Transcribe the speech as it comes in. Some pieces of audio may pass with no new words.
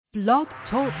Blog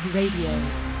Talk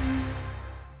Radio.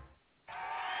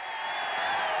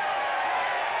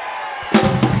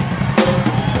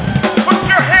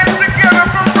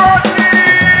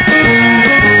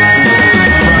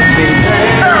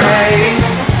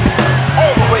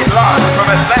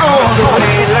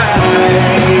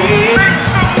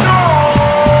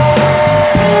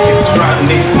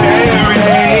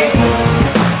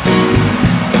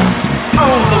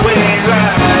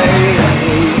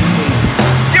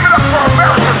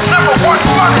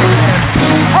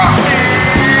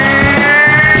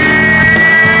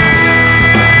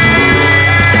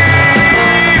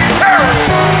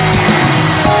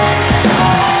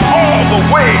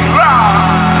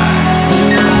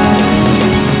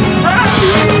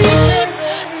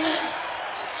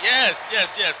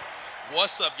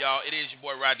 What's up, y'all? It is your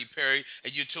boy Rodney Perry,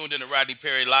 and you're tuned in to Rodney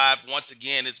Perry Live. Once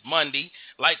again, it's Monday,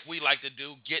 like we like to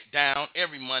do, get down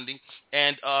every Monday.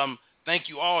 And thank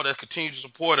you all that continue to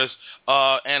support us.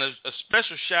 And a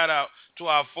special shout-out to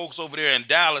our folks over there in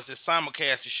Dallas that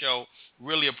simulcast the show.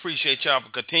 Really appreciate y'all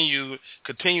for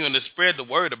continuing to spread the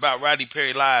word about Rodney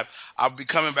Perry Live. I'll be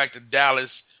coming back to Dallas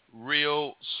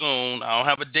real soon. I don't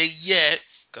have a date yet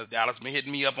because Dallas been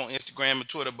hitting me up on Instagram and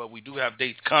Twitter, but we do have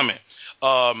dates coming.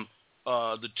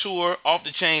 The tour, Off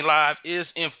the Chain Live, is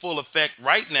in full effect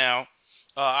right now.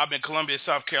 I've been in Columbia,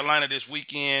 South Carolina this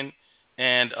weekend,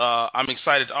 and I'm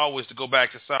excited always to go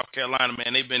back to South Carolina,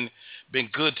 man. They've been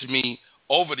good to me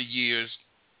over the years.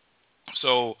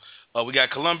 So we got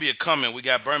Columbia coming. We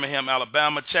got Birmingham,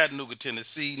 Alabama, Chattanooga,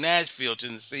 Tennessee, Nashville,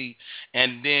 Tennessee,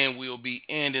 and then we'll be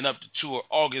ending up the tour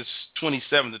August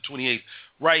 27th to 28th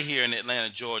right here in Atlanta,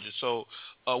 Georgia. So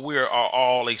we are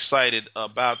all excited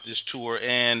about this tour,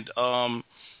 and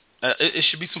it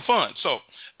should be some fun. So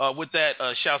with that,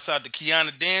 shouts out to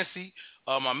Kiana Dancy,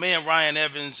 my man Ryan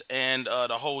Evans, and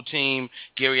the whole team,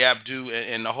 Gary Abdu,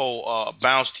 and the whole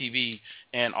Bounce TV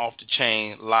and Off the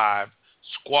Chain Live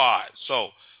squad. So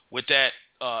with that,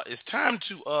 it's time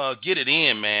to get it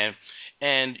in, man.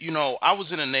 And, you know, I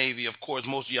was in the Navy. Of course,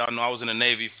 most of y'all know I was in the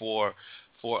Navy for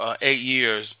 8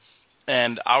 years.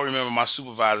 And I remember my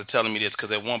supervisor telling me this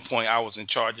because at one point I was in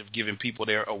charge of giving people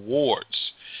their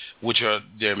awards, which are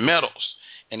their medals.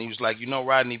 And he was like, you know,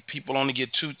 Rodney, people only get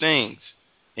two things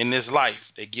in this life.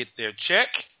 They get their check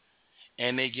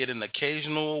and they get an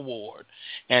occasional award.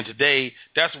 And today,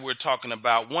 that's what we're talking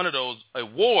about. One of those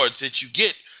awards that you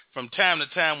get from time to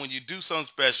time when you do something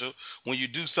special, when you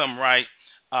do something right.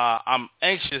 I'm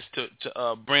anxious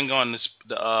to bring on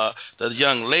the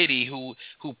young lady who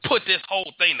put this whole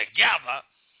thing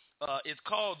together. It's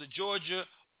called the Georgia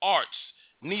Arts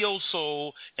Neo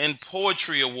Soul and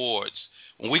Poetry Awards.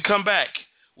 When we come back,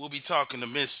 we'll be talking to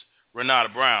Miss Renata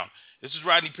Brown. This is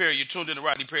Rodney Perry. You're tuned in to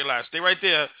Rodney Perry Live. Stay right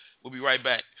there. We'll be right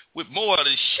back with more of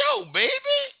the show, baby.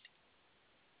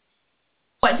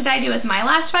 What did I do with my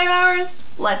last 5 hours?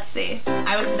 Let's see.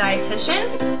 I was a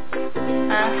dietitian,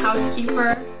 a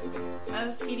housekeeper,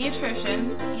 a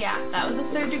pediatrician. Yeah, that was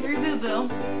a third-degree boo-boo.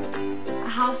 A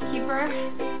housekeeper,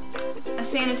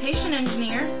 a sanitation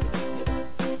engineer,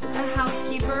 a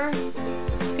housekeeper.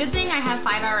 Good thing I have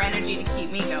 5-hour energy to keep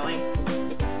me going.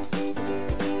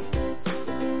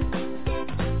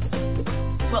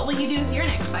 What will you do with your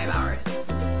next 5 hours?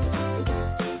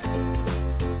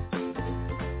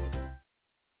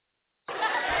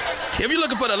 If you're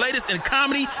looking for the latest in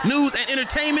comedy, news, and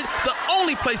entertainment, the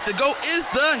only place to go is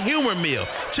the Humor Mill.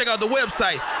 Check out the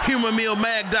website,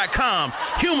 humormillmag.com.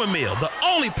 Humor Mill, the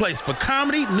only place for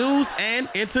comedy, news, and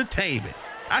entertainment.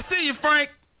 I see you, Frank.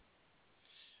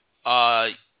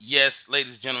 Yes,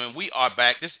 ladies and gentlemen, we are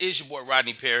back. This is your boy,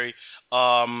 Rodney Perry.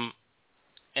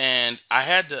 And I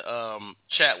had to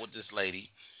chat with this lady.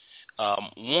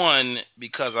 One,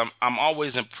 because I'm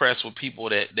always impressed with people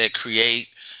that create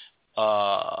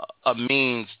a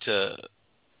means to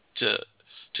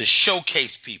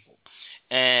showcase people,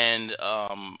 and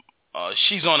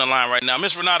she's on the line right now.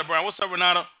 Miss Renata Brown, what's up,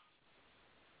 Renata?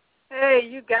 Hey,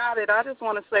 you got it. I just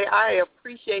want to say I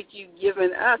appreciate you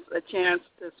giving us a chance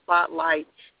to spotlight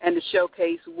and to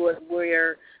showcase what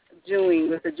we're doing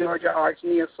with the Georgia Arts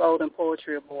Neo Soul and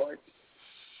Poetry Awards.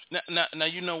 Now,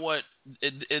 you know what?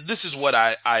 This is what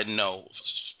I know,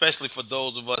 especially for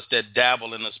those of us that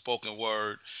dabble in the spoken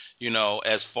word, you know,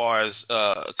 as far as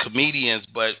comedians,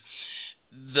 but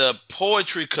the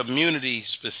poetry community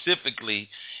specifically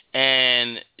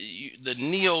and the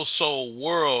neo-soul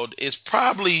world is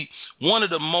probably one of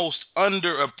the most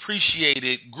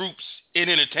underappreciated groups in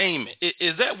entertainment.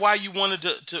 Is that why you wanted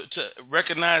to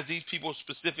recognize these people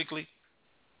specifically?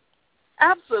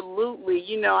 Absolutely.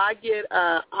 You know, I get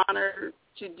honored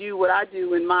to do what I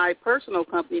do in my personal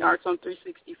company, Arts on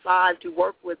 365, to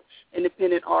work with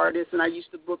independent artists, and I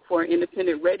used to book for an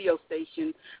independent radio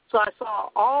station. So I saw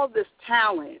all this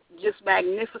talent, just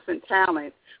magnificent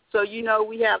talent. So, you know,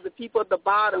 we have the people at the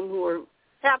bottom who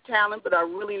have talent but are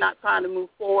really not trying to move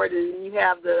forward, and you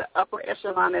have the upper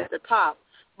echelon at the top.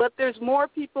 But there's more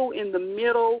people in the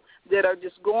middle that are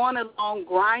just going along,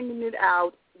 grinding it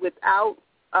out without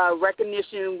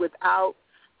recognition, without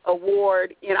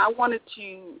award, and I wanted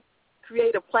to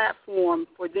create a platform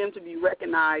for them to be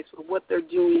recognized for what they're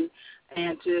doing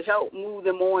and to help move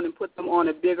them on and put them on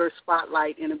a bigger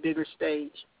spotlight and a bigger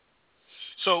stage.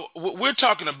 So we're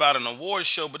talking about an award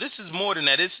show, but this is more than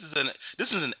that. It's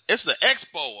an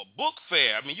expo, a book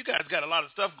fair. I mean, you guys got a lot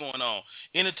of stuff going on,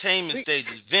 entertainment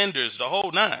stages, vendors, the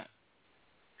whole nine.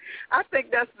 I think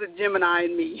that's the Gemini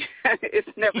in me. It's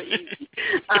never easy.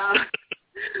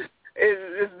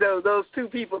 It's those two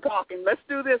people talking, let's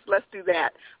do this, let's do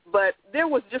that. But there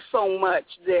was just so much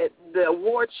that the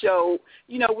award show,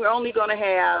 you know, we're only going to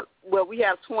have, we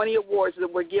have 20 awards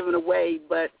that we're giving away,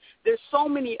 but there's so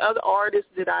many other artists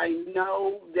that I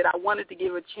know that I wanted to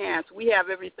give a chance. We have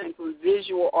everything from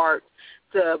visual art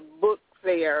to book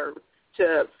fair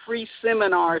to free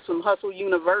seminars from Hustle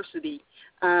University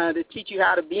to teach you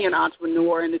how to be an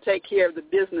entrepreneur and to take care of the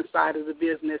business side of the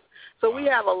business. So we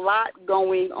have a lot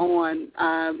going on.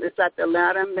 It's at the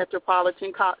Atlanta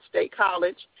Metropolitan State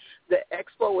College. The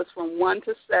expo is from 1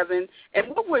 to 7. And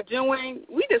what we're doing,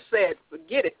 we just said,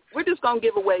 forget it. We're just going to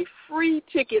give away free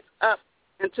tickets up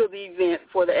until the event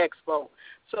for the expo.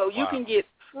 So you can get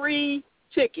free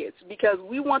tickets because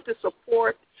we want to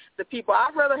support the people.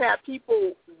 I'd rather have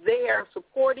people there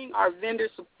supporting our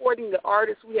vendors, supporting the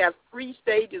artists. We have 3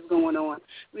 stages going on.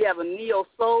 We have a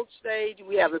neo-soul stage,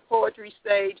 we have a poetry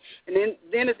stage, and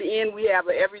then at the end we have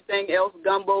a everything else,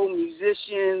 gumbo,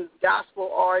 musicians,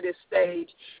 gospel artist stage,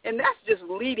 and that's just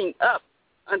leading up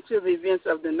until the events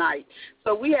of the night.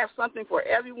 So we have something for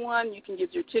everyone. You can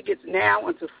get your tickets now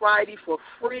until Friday for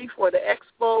free for the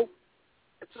expo.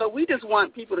 So we just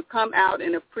want people to come out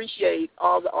and appreciate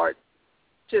all the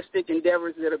artistic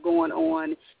endeavors that are going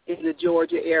on in the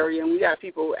Georgia area, and we got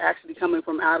people actually coming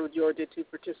from out of Georgia to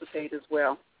participate as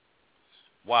well.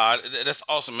 Wow, that's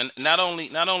awesome! And not only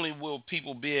will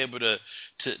people be able to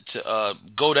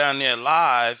go down there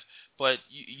live, but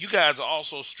you guys are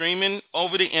also streaming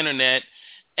over the internet,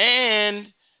 and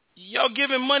y'all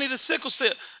giving money to sickle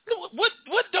cell.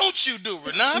 What don't you do,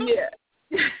 Renata? Yeah.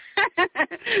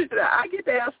 I get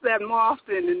to ask that more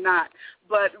often than not.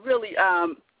 But really,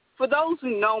 for those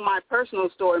who know my personal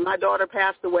story, my daughter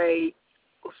passed away,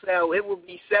 so it will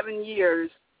be 7 years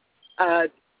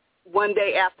one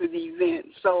day after the event.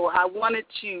 So I wanted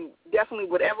to definitely,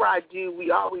 whatever I do, we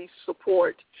always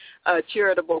support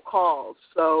charitable cause.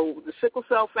 So the Sickle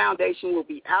Cell Foundation will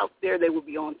be out there. They will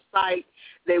be on site.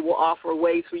 They will offer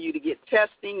ways for you to get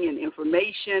testing and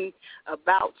information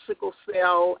about sickle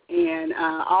cell. And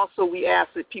also we ask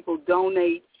that people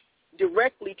donate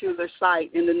directly to their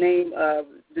site in the name of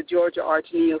the Georgia Arts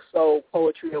Neo-Soul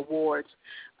Poetry Awards.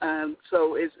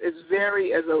 So it's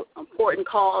very as an important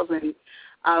cause, and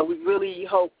we really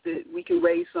hope that we can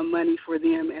raise some money for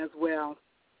them as well.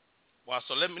 Wow,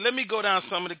 so let me go down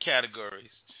some of the categories.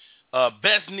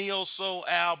 Best Neo-Soul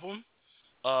Album,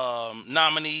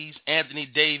 nominees Anthony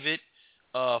David,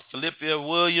 Philippa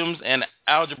Williams, and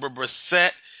Algebra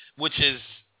Brissett, which is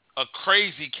a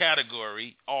crazy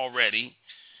category already.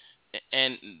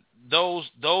 And those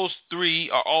 3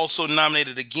 are also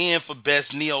nominated again for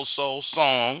Best Neo-Soul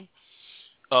Song,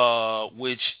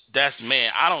 which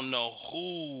I don't know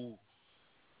who,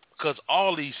 because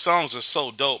all these songs are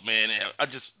so dope, man. I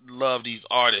just love these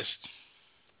artists.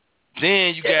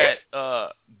 Then you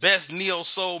got Best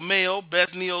Neo-Soul Male,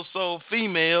 Best Neo-Soul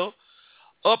Female,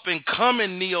 Up and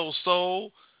Coming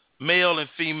Neo-Soul, Male and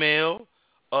Female,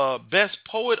 Best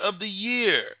Poet of the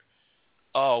Year.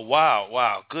 Oh,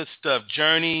 wow, good stuff.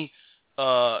 Journey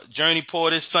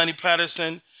Poetess, Sonny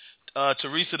Patterson,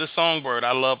 Teresa the Songbird.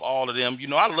 I love all of them. You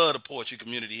know, I love the poetry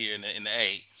community here in the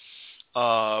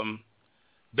A.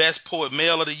 Best Poet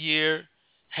Male of the Year,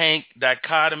 Hank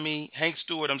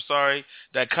Stewart,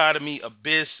 Dichotomy,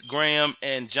 Abyss, Graham,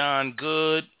 and John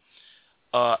Good.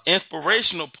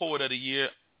 Inspirational Poet of the Year,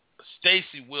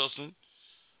 Stacey Wilson.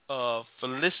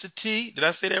 Felicity, did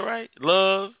I say that right?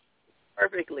 Love.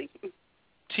 Perfectly.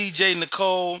 TJ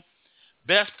Nicole.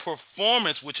 Best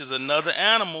Performance, which is another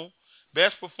animal.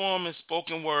 Best Performance,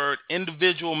 Spoken Word,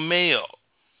 Individual Male.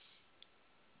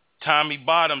 Tommy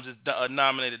Bottoms is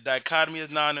nominated. Dichotomy is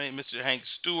nominated. Mr. Hank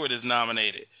Stewart is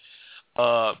nominated.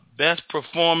 Best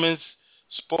Performance,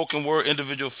 Spoken Word,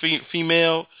 Individual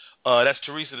Female. That's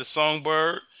Teresa the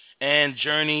Songbird and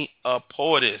Journey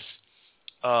Poetess.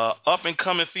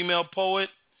 Up-and-coming female poet.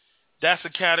 That's a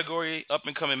category.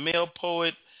 Up-and-coming male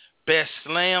poet. Best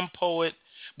slam poet.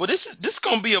 But this is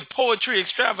going to be a poetry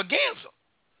extravaganza.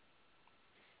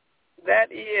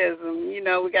 That is, we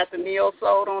got the neo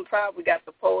soul on top, we got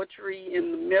the poetry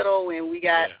in the middle, and we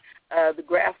got the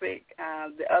graphic,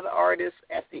 the other artists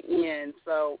at the end.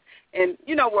 So, and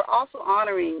we're also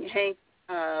honoring Hank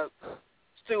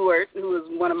Stewart, who is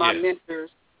one of my mentors,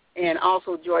 and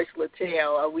also Joyce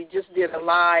Littell. We just did a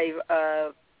live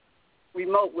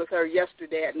remote with her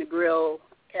yesterday at the Grill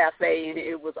Cafe, and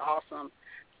it was awesome.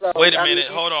 So, wait a minute,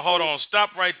 hold on,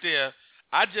 stop right there.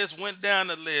 I just went down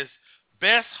the list.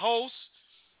 Best host,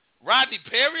 Rodney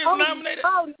Perry is nominated?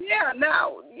 Oh, yeah,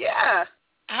 no, yeah.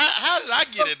 How did I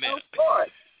get in there? Of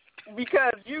course,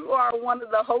 because you are one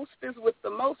of the hostess with the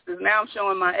mostest. Now I'm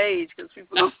showing my age because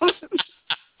people don't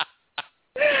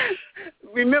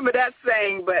remember that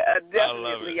saying, but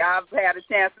definitely I've had a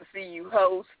chance to see you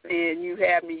host, and you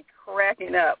had me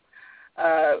cracking up.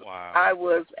 Wow. I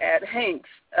was at Hank's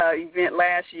event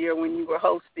last year when you were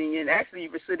hosting, and actually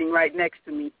you were sitting right next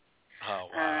to me. Oh,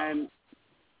 wow.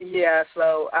 Yeah,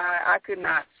 so I could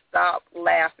not stop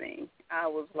laughing. I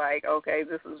was like, okay,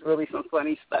 this is really some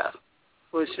funny stuff,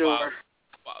 for sure.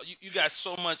 Wow. You got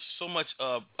so much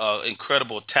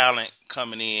incredible talent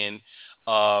coming in,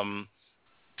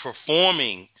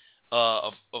 performing.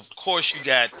 Of course, you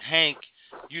got Hank.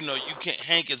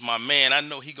 Hank is my man. I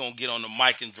know he gonna get on the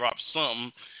mic and drop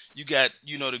something. You got,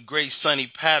 the great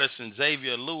Sonny Patterson,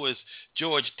 Xavier Lewis,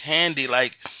 George Tandy.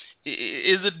 Like,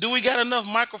 do we got enough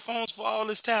microphones for all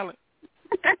this talent?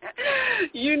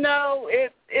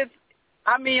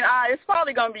 It's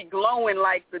probably going to be glowing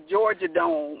like the Georgia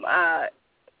Dome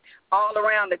all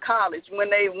around the college. When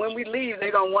we leave,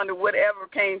 they're going to wonder whatever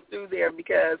came through there,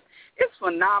 because it's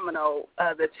phenomenal,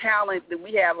 the talent that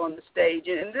we have on the stage.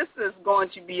 And this is going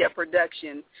to be a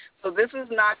production. So this is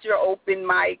not your open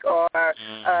mic or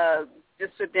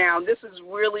just sit down. This is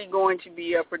really going to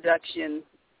be a production,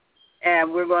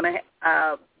 and we're going to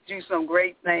do some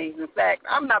great things. In fact,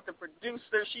 I'm not the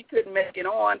producer. She couldn't make it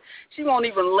on. She won't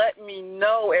even let me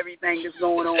know everything that's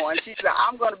going on. She said,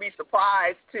 I'm going to be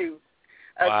surprised, too.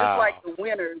 Just like the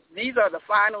winners. These are the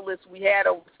finalists. We had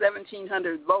over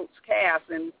 1,700 votes cast,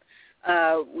 and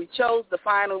we chose the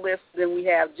finalists. Then we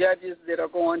have judges that are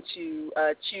going to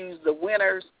choose the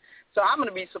winners. So I'm going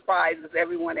to be surprised as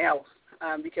everyone else,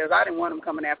 because I didn't want them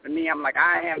coming after me. I'm like,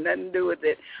 I have nothing to do with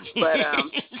it. But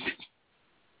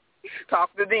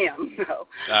talk to them.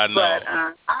 I know. But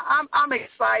I'm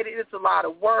excited. It's a lot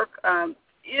of work.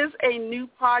 It's a new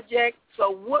project, so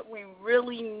what we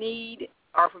really need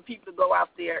are for people to go out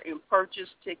there and purchase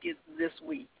tickets this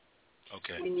week.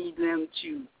 Okay. We need them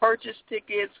to purchase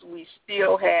tickets. We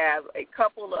still have a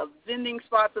couple of vending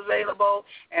spots available,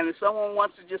 and if someone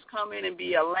wants to just come in and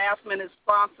be a last-minute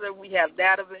sponsor, we have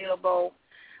that available.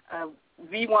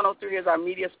 V103 is our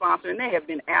media sponsor, and they have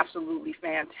been absolutely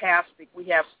fantastic. We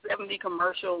have 70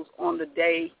 commercials on the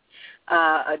day,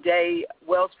 a day.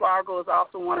 Wells Fargo is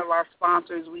also one of our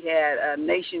sponsors. We had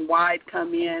Nationwide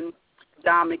come in.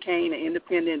 Don McCain, an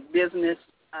independent business,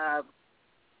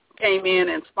 came in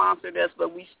and sponsored us,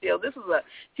 but this is a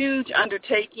huge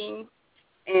undertaking,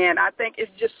 and I think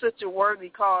it's just such a worthy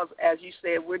cause. As you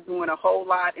said, we're doing a whole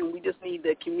lot, and we just need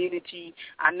the community.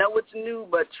 I know it's new,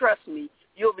 but trust me,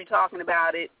 you'll be talking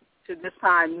about it to this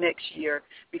time next year,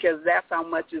 because that's how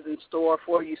much is in store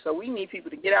for you. So we need people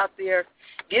to get out there,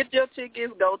 get your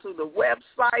tickets, go to the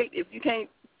website. If you can't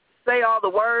say all the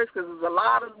words, because there's a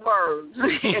lot of words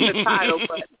in the title,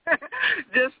 but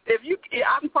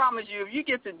I promise you, if you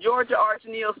get to Georgia Arts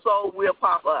Neo Soul, we'll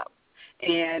pop up.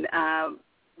 And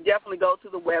definitely go to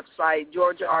the website,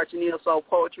 Georgia Arts Neo Soul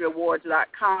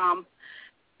PoetryAwards.com,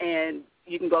 and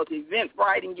you can go to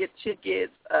Eventbrite and get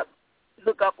tickets.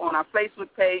 Hook up on our Facebook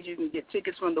page. You can get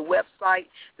tickets from the website.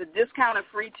 The discounted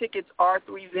free tickets are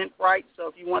through Eventbrite, so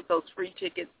if you want those free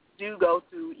tickets, do go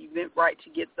to Eventbrite to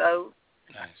get those.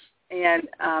 Nice. And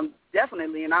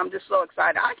definitely, and I'm just so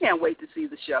excited. I can't wait to see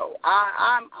the show.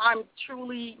 I'm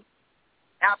truly,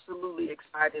 absolutely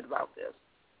excited about this.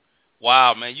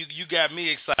 Wow, man, you got me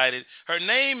excited. Her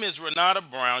name is Renata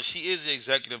Brown. She is the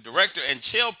executive director and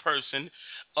chairperson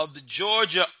of the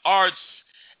Georgia Arts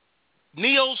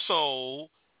Neo Soul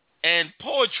and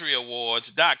Poetry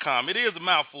Awards.com. It is a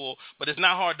mouthful, but it's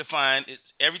not hard to find.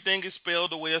 Everything is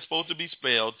spelled the way it's supposed to be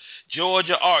spelled.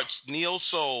 Georgia Arts Neo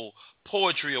Soul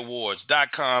Poetry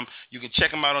Awards.com. You can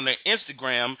check them out on their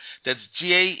Instagram. That's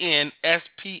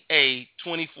GANSPA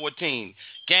 2014.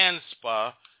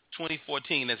 GANSPA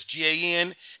 2014. That's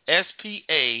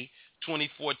GANSPA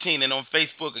 2014. And on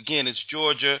Facebook, again, it's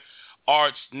Georgia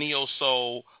Arts Neo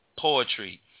Soul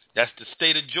Poetry. That's the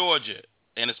state of Georgia,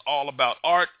 and it's all about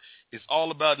art. It's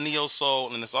all about Neo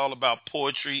Soul, and it's all about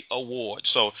Poetry Awards.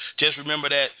 So just remember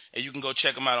that, and you can go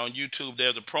check them out on YouTube.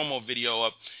 There's a promo video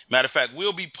up. Matter of fact,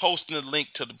 we'll be posting a link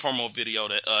to the promo video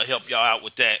to help y'all out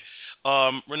with that.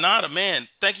 Renata, man,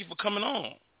 thank you for coming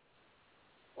on.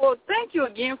 Well, thank you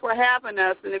again for having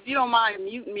us. And if you don't mind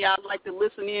muting me, I'd like to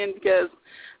listen in because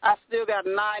I still got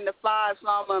 9 to 5, so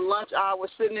I'm on lunch hour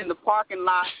sitting in the parking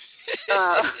lot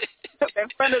in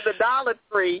front of the Dollar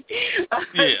Tree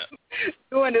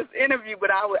doing this interview.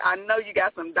 But I know you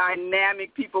got some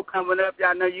dynamic people coming up.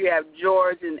 I know you have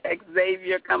George and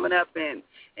Xavier coming up and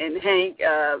Hank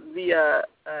via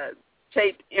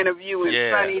taped interview and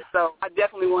Sonny. So I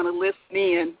definitely want to listen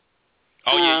in.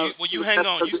 Oh, yeah. You hang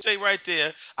on. You stay right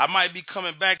there. I might be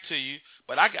coming back to you,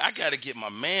 but I got to get my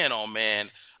man on, man.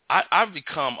 I've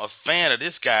become a fan of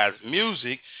this guy's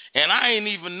music, and I ain't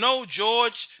even know,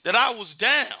 George, that I was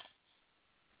down.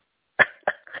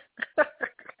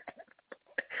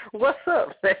 What's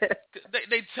up, man?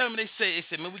 They tell me, they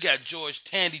said, man, we got George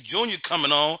Tandy Jr.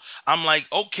 coming on. I'm like,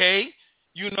 okay,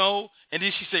 you know. And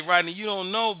then she said, Rodney, you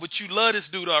don't know, but you love this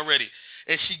dude already.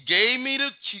 And she gave me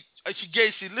she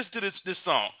listened to this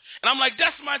song. And I'm like,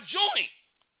 that's my joint.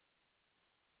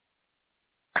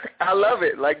 I love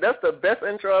it. Like, that's the best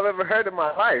intro I've ever heard in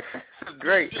my life. It's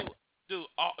great. Dude,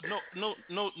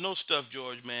 no stuff,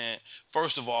 George, man.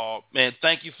 First of all, man,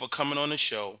 thank you for coming on the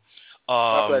show.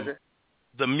 My pleasure.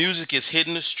 The music is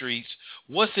hitting the streets.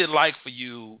 What's it like for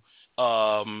you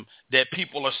that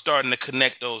people are starting to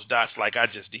connect those dots like I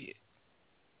just did?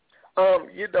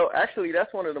 You know, actually,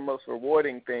 that's one of the most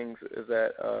rewarding things is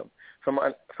that from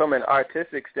an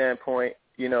artistic standpoint,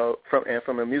 you know,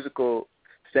 from a musical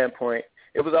standpoint,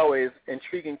 it was always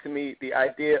intriguing to me the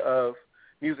idea of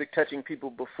music touching people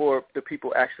before the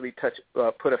people actually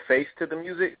put a face to the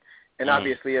music. And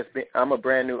obviously, I'm a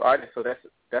brand new artist, so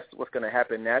that's what's going to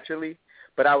happen naturally.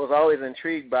 But I was always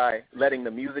intrigued by letting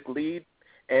the music lead.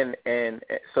 And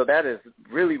so that is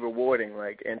really rewarding,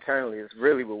 like internally it's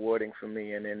really rewarding for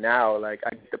me. And then now, like,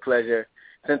 I get the pleasure,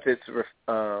 since it's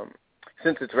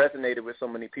resonated with so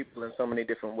many people in so many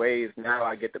different ways, now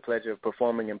I get the pleasure of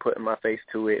performing and putting my face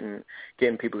to it and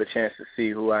getting people a chance to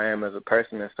see who I am as a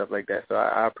person and stuff like that. So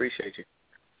I appreciate you.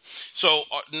 So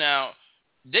now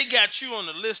they got you on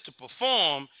the list to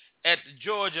perform at the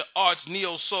Georgia Arts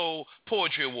Neo Soul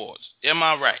Poetry Awards. Am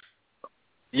I right?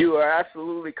 You are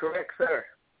absolutely correct, sir.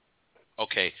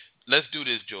 Okay, let's do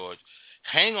this, George.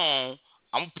 Hang on.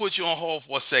 I'm going to put you on hold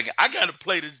for a second. I got to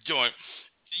play this joint.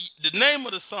 The name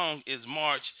of the song is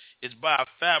March. It's by a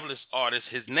fabulous artist.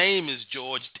 His name is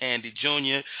George Tandy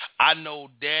Jr. I know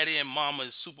Daddy and Mama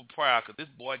is super proud because this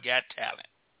boy got talent.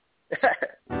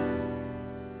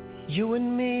 You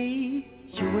and me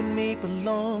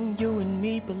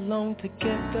belong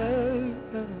together.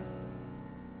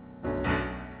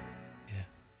 Yeah.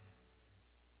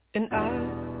 And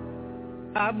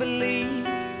I believe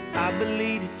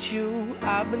it's you.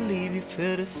 I believe you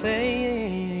feel the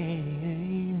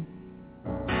same.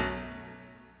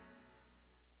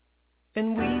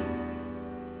 And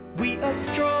we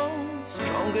are strong,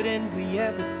 stronger than we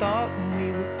ever thought when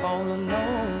we were all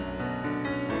alone.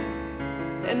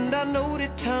 And I know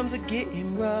that times are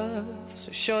getting rough,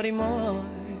 so shorty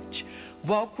march,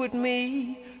 walk with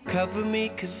me, cover me,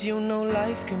 'cause you know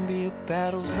life can be a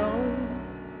battle zone.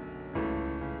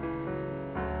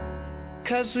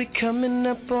 'Cause we coming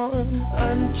up on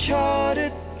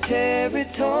uncharted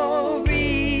territory,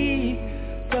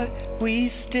 but we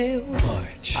still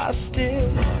march. I still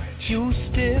march. You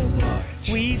still march.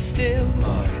 We still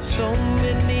march. So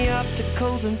many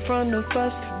obstacles in front of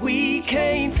us we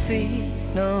can't see,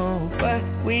 no, but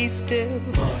we still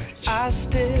march. I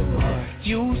still march.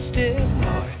 You still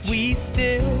march. We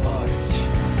still march.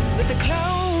 Let the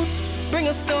clouds bring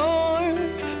us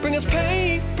storms, bring us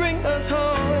pain, bring us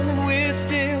harm, and we're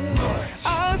still march.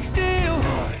 I still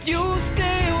march. You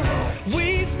still march.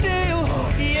 We still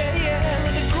march. Yeah.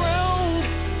 Let the ground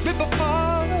rip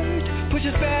apart, push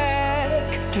us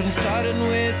back to the start, and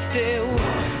we're still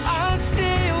I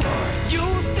still march. You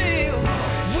still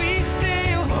march. We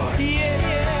still march.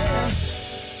 Yeah.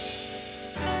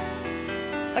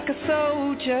 Like a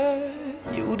soldier,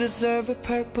 you deserve a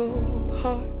purple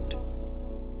heart.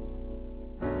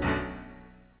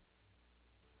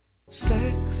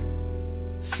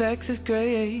 Sex is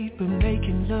great, but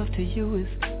making love to you is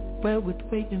well worth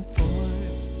waiting for.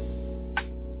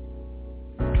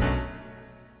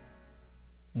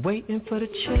 Waiting for the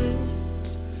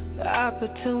chance, the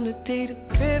opportunity, the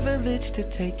privilege to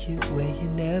take you where you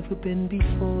never been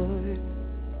before.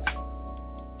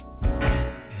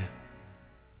 Yeah.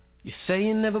 You say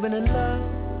you never been in love,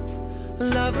 a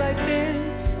love like this,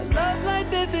 a love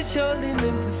like this is surely meant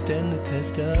to stand the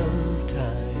test of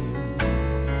time.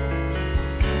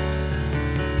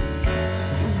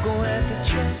 You're gonna have to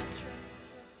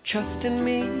trust in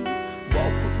me,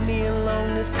 walk with me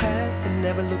along this path and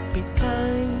never look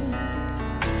behind.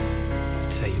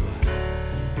 I'll tell you why.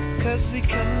 'Cause we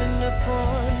coming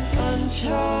upon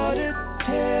uncharted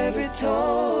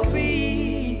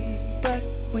territory, but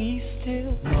we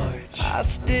still march. I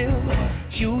still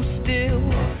march. You still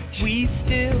march. We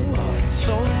still march.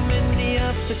 So many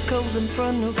obstacles in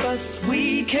front of us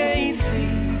we can't see,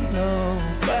 no,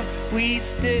 but we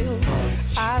still march.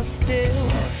 I still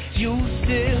march. You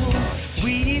still,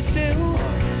 we still.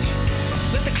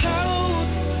 Let the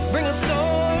clouds bring us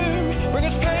storm, bring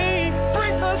us pain,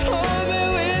 bring us harm,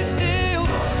 and we're still.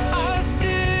 I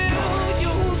still,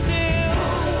 you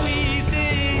still, we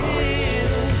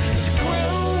still. The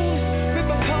ground rip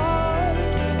apart,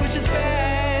 push us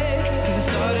back to the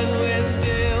start, and we're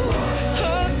still. I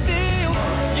still,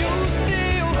 you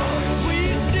still, we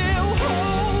still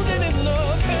holding in the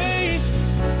pain.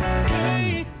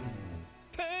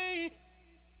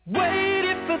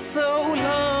 Waited for so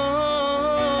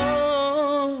long,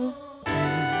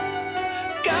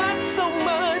 got so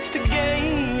much to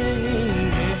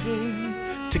gain.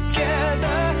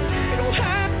 Together, you don't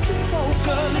have to walk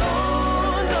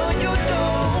alone. No, you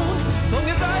don't. Long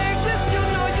as I exist, you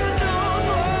know you don't.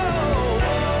 No,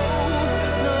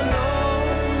 no,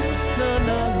 no, no,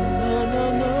 no, no,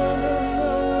 no.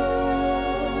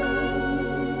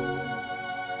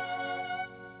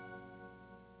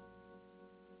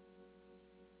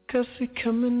 'Cause we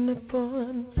coming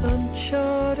upon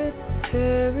uncharted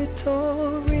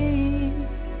territory,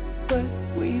 but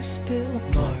we still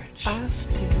march. I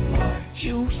still march.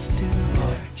 You still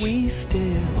march. We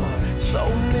still march. So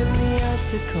many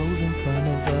obstacles in front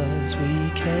of us we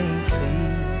can't see,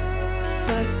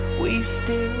 but we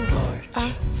still march.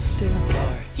 I still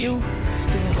march. You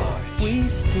still march. We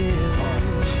still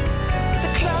march. The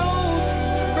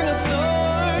clouds bring us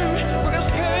storm, bring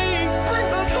us pain, bring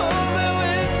us home, and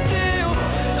we're still.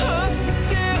 I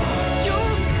still, you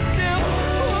still.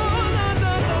 Oh, no,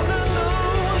 no, no, no, no.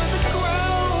 Let the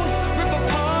ground rip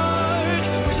apart,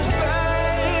 push us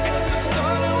back to the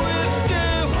start, and we're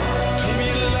still. Give me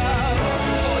love,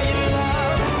 for your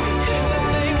love. In the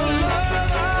name of love, I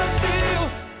still.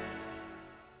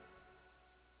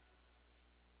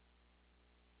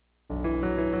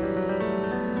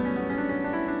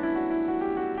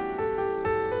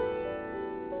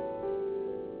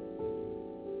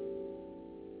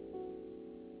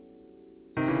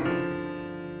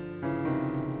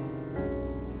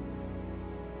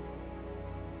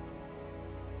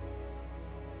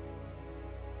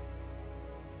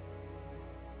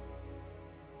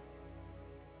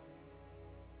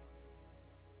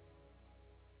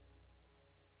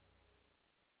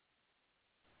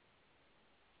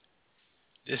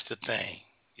 This the thing.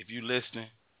 If you listening,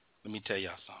 let me tell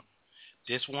y'all something.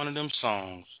 This one of them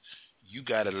songs you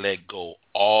got to let go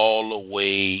all the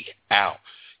way out.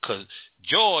 Because,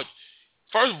 George,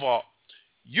 first of all,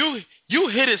 you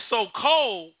hit it so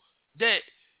cold that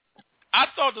I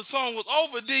thought the song was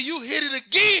over. Then you hit it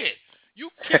again. You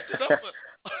kicked it up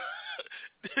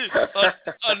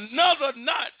another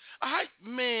notch.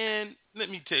 Man, let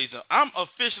me tell you something. I'm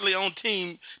officially on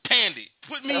Team Tandy.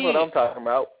 Put me in. That's what I'm talking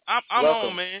about. I'm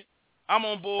on, man. I'm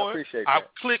on board. I appreciate I'll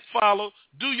that. click follow.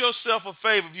 Do yourself a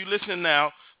favor if you're listening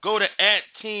now. Go to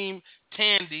 @Team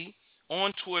Tandy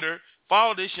on Twitter.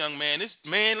 Follow this young man. This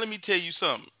man, let me tell you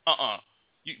something.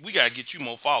 We gotta get you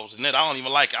more followers than that. I don't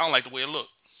even like it. I don't like the way it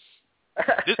looks.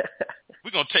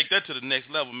 We're gonna take that to the next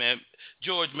level, man.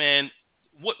 George, man,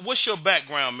 what's your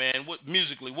background, man? What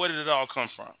musically? Where did it all come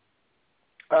from?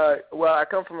 Well, I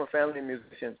come from a family of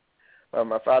musicians.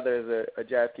 My father is a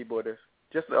jazz keyboardist,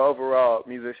 just an overall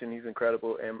musician. He's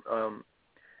incredible. And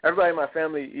everybody in my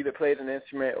family either played an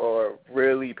instrument or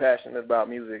really passionate about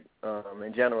music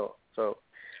in general. So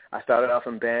I started off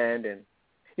in band. And,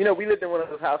 we lived in one of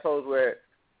those households where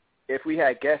if we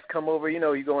had guests come over, you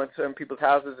go into certain people's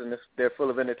houses and they're full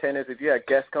of entertainers. If you had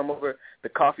guests come over, the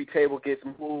coffee table gets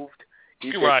moved.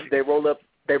 Right. They roll up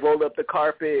the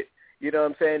carpet. You know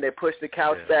what I'm saying? They push the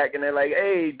couch back, and they're like,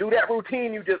 hey, do that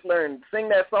routine you just learned. Sing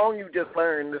that song you just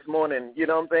learned this morning. You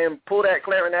know what I'm saying? Pull that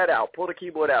clarinet out. Pull the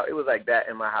keyboard out. It was like that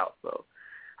in my house, so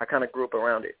I kind of grew up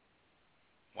around it.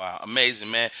 Wow, amazing,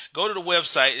 man. Go to the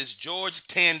website. It's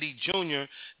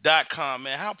GeorgeTandyJr.com,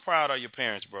 man. How proud are your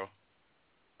parents, bro?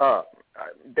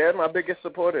 They're my biggest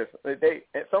supporters.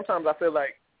 Sometimes I feel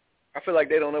like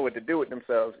they don't know what to do with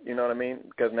themselves. You know what I mean?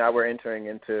 Because now we're entering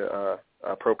into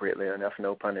appropriately enough,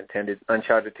 no pun intended,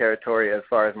 uncharted territory as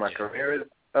far as my career is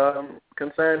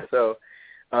concerned. So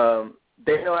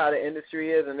they know how the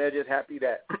industry is, and they're just happy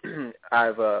that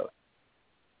I've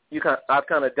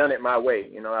kind of done it my way.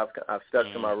 You know, I've stuck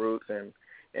to my roots, and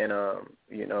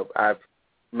you know, I've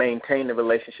maintained the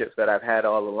relationships that I've had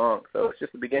all along. So it's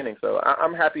just the beginning. So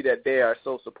I'm happy that they are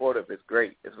so supportive. It's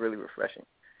great. It's really refreshing.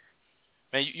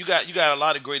 Man, you got a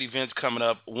lot of great events coming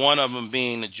up. One of them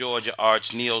being the Georgia Arts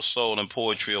Neo Soul and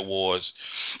Poetry Awards.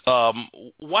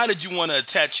 Why did you want to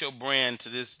attach your brand to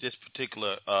this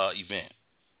particular event?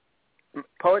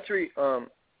 Poetry,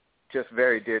 just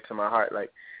very dear to my heart.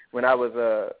 Like when I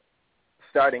was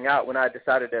starting out, when I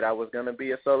decided that I was going to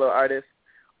be a solo artist,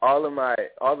 all of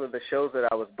the shows that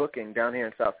I was booking down here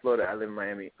in South Florida, I live in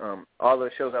Miami, all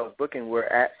the shows I was booking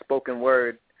were at spoken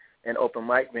word and open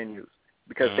mic venues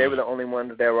because they were the only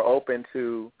ones that were open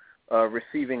to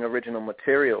receiving original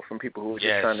material from people who were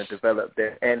just trying to develop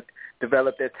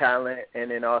their talent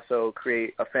and then also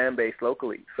create a fan base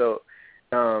locally. So,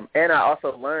 and I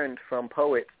also learned from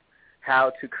poets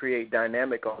how to create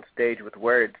dynamic on stage with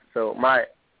words. So I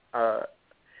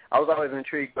was always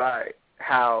intrigued by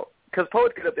how, because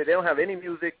poets get up there, they don't have any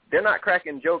music. They're not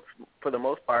cracking jokes for the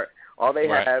most part. All they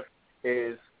have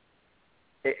is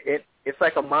it's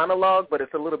like a monologue, but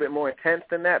it's a little bit more intense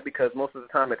than that because most of the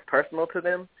time it's personal to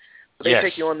them. So they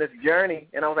take you on this journey,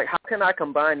 and I was like, how can I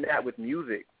combine that with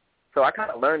music? So I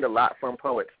kind of learned a lot from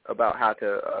poets about how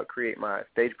to create my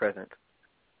stage presence.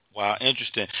 Wow,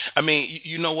 interesting. I mean,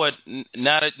 you know what?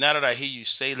 Now that I hear you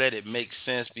say that, it makes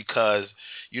sense because,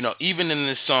 you know, even in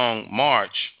this song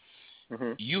March,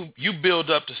 you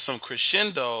build up to some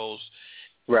crescendos,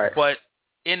 right? But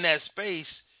in that space,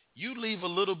 you leave a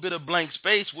little bit of blank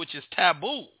space, which is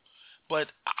taboo. But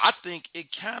I think it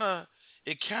kind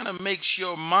of makes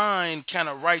your mind kind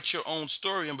of write your own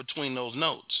story in between those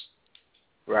notes.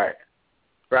 Right.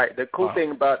 Right. The cool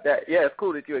thing about that, it's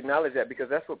cool that you acknowledge that because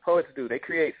that's what poets do. They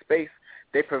create space.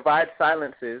 They provide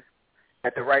silences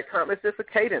at the right time. It's just a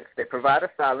cadence. They provide a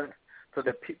silence so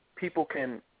that people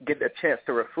can get a chance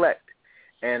to reflect.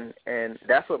 And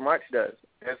that's what March does.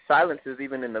 There's silences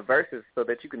even in the verses so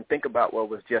that you can think about what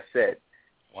was just said.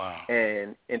 Wow.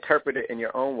 And interpret it in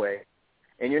your own way.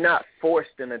 And you're not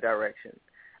forced in a direction.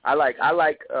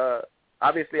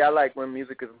 Obviously, I like when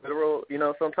music is literal, you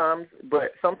know, sometimes,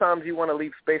 but sometimes you want to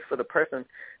leave space for the person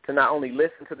to not only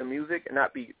listen to the music and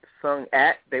not be sung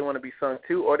at, they want to be sung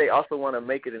to, or they also want to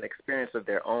make it an experience of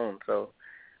their own. So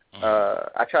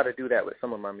I try to do that with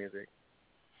some of my music.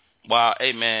 Wow,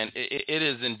 hey, man, it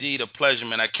is indeed a pleasure,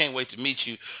 man. I can't wait to meet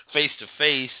you face to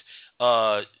face.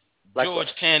 George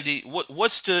Tandy,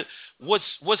 what's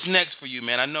next for you,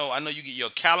 man? I know you get your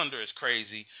calendar is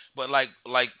crazy, but like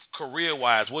career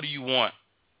wise, what do you want?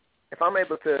 If I'm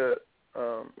able to,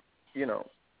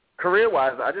 career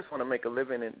wise, I just want to make a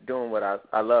living in doing what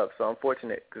I love. So I'm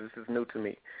fortunate because this is new to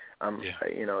me.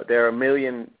 There are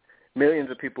millions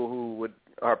of people who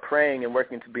are praying and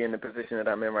working to be in the position that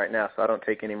I'm in right now. So I don't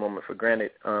take any moment for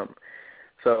granted.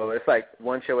 So it's like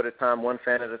one show at a time, one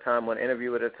fan at a time, one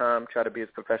interview at a time, try to be as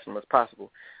professional as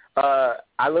possible.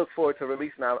 I look forward to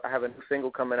releasing. I have a new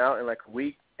single coming out in like a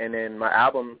week, and then my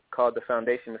album called The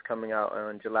Foundation is coming out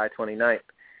on July 29th.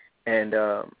 And,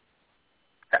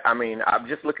 I'm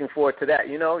just looking forward to that.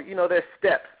 You know, there's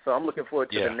steps, so I'm looking forward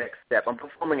to the next step. I'm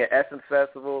performing at Essence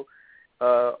Festival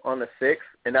on the 6th,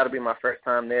 and that'll be my first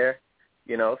time there,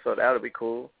 so that'll be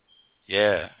cool.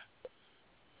 Yeah.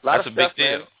 That's a big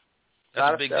deal.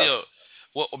 That's a big deal.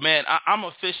 Well, man, I'm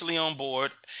officially on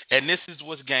board, and this is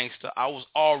what's gangster. I was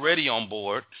already on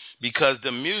board because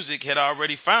the music had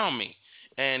already found me.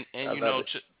 And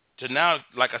to now,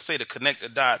 like I say, to connect the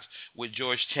dots with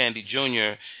George Tandy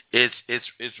Jr.,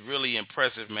 it's really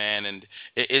impressive, man, and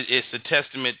it's a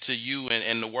testament to you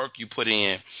and the work you put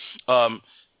in.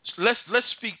 Let's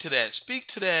speak to that. Speak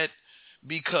to that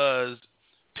because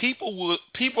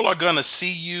people are gonna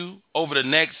see you over the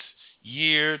next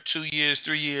year, 2 years,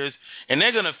 3 years, and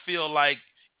they're going to feel like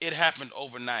it happened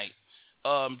overnight.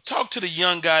 Talk to the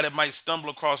young guy that might stumble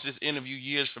across this interview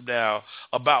years from now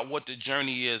about what the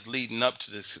journey is leading up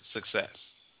to this success.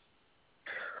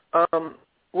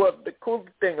 Well, the cool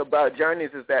thing about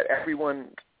journeys is that everyone's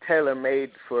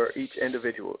tailor-made for each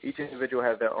individual. Each individual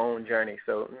has their own journey.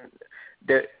 So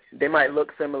they might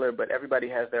look similar, but everybody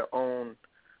has their own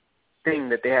thing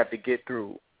that they have to get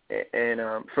through. And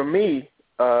for me,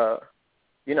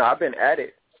 I've been at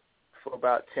it for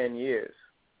about 10 years.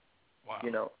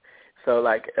 Wow. So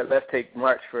like, let's take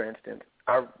March, for instance.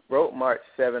 I wrote March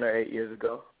 7 or 8 years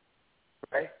ago,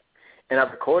 right? And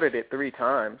I've recorded it 3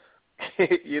 times,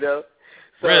 you know?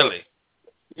 So, really?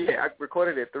 Yeah, I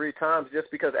recorded it 3 times just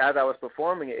because as I was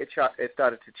performing it, it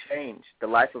started to change. The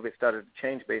life of it started to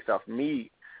change based off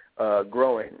me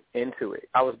growing into it.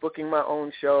 I was booking my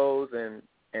own shows, and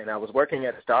I was working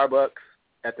at Starbucks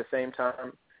at the same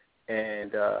time,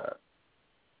 and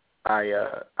I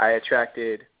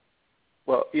attracted.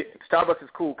 Well, Starbucks is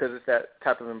cool because it's that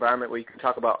type of environment where you can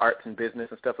talk about arts and business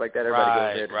and stuff like that. Everybody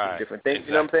goes there to do different things.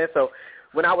 Exactly. You know what I'm saying? So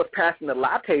when I was passing the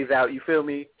lattes out, you feel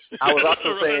me? I was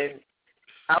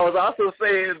also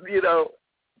saying, you know,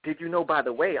 did you know, by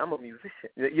the way, I'm a musician.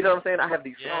 You know what I'm saying? I have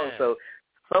these songs. So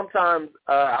sometimes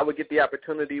I would get the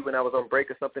opportunity when I was on break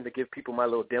or something to give people my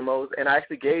little demos. And I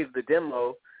actually gave the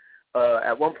demo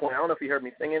at one point. I don't know if you heard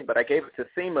me singing, but I gave it to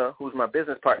Seema, who's my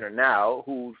business partner now,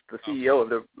 who's the CEO of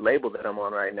the label that I'm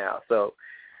on right now. So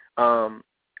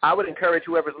I would encourage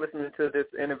whoever's listening to this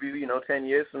interview, you know, 10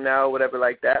 years from now, whatever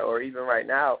like that, or even right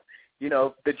now, you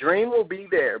know, the dream will be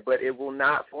there, but it will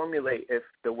not formulate if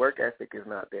the work ethic is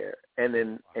not there. And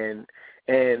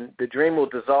the dream will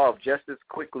dissolve just as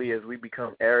quickly as we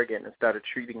become arrogant and started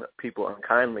treating people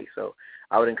unkindly. So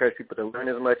I would encourage people to learn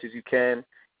as much as you can,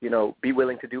 you know, be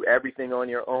willing to do everything on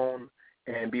your own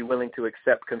and be willing to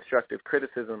accept constructive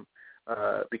criticism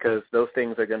because those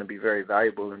things are going to be very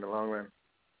valuable in the long run.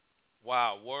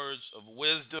 Wow, words of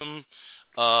wisdom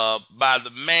by the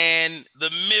man,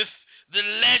 the myth, the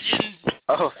legend,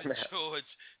 George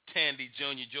Tandy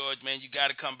Jr. George, man, you got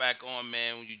to come back on,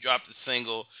 man, when you drop the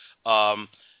single.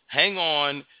 Hang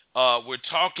on. We're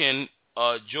talking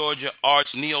Georgia Arts,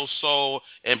 Neo Soul,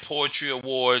 and Poetry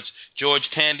Awards. George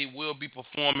Tandy will be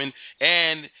performing,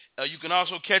 and you can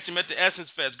also catch him at the Essence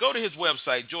Fest. Go to his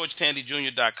website,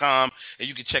 georgetandyjr.com, and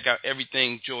you can check out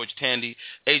everything George Tandy.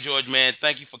 Hey, George, man,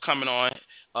 thank you for coming on.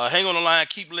 Hang on the line.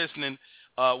 Keep listening.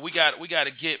 We got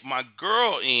to get my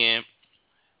girl in.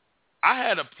 I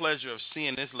had a pleasure of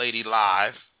seeing this lady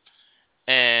live,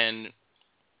 and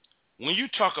when you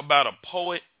talk about a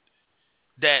poet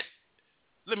that,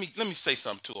 let me say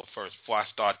something to her first before I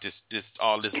start this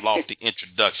lofty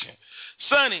introduction.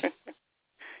 Sonny.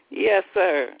 Yes,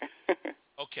 sir.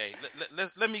 Okay,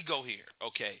 let me go here,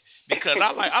 okay? Because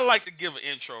I like to give an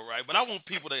intro, right? But I want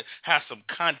people to have some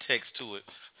context to it.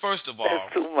 First of all,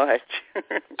 that's too much.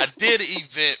 I did an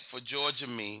event for Georgia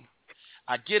Me.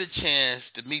 I get a chance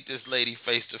to meet this lady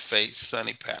face to face,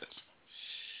 Sonny Patterson.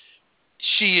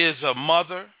 She is a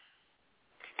mother.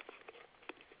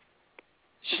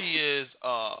 She is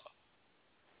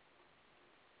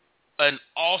an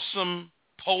awesome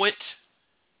poet.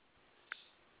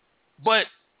 But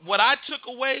what I took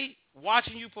away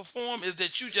watching you perform is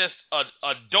that you just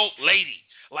a dope lady,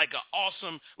 like an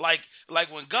awesome, like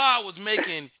when God was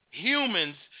making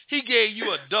humans, he gave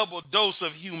you a double dose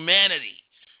of humanity.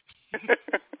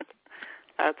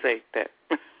 I'll take that.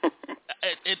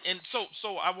 and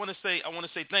so I want to say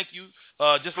thank you,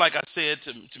 just like I said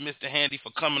to Mr. Handy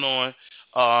for coming on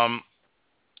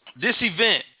this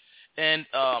event, and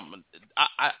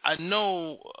I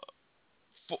know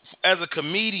as a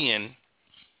comedian,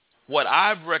 what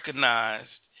I've recognized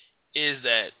is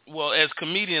that, well, as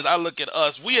comedians, I look at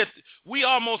us, we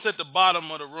almost at the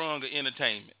bottom of the rung of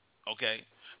entertainment. Okay,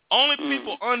 only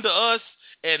people under us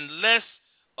and less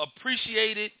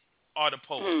appreciated are the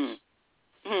poets.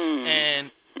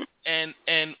 And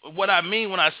what I mean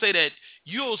when I say that,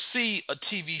 you'll see a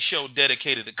TV show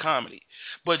dedicated to comedy,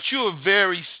 but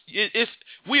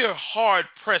we are hard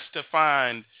pressed to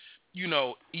find, you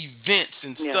know, events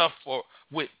and stuff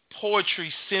with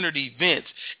poetry-centered events,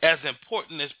 as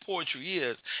important as poetry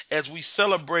is. As we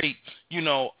celebrate, you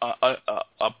know,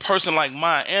 a person like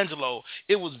Maya Angelou,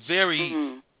 it was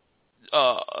very,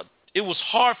 it was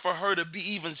hard for her to be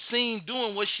even seen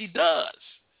doing what she does.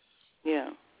 Yeah.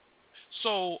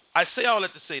 So I say all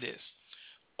that to say this.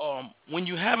 When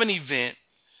you have an event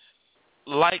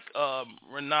like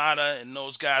Renata and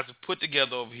those guys have put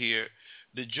together over here,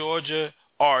 the Georgia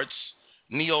Arts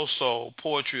Neo Soul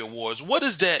Poetry Awards, what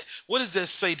does that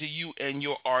say to you and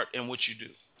your art and what you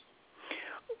do?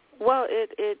 Well,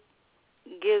 it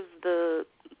gives the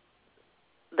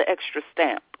extra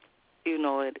stamp, you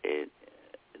know,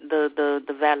 the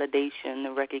validation,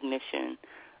 the recognition,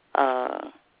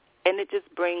 and it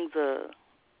just brings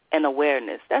an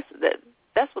awareness. That's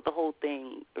what the whole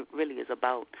thing really is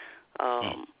about,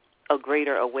 a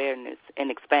greater awareness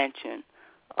and expansion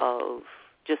of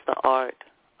just the art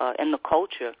and the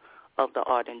culture of the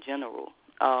art in general.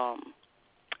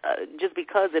 Just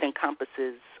because it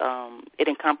encompasses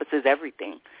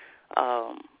everything.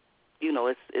 You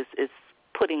know, it's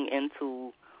putting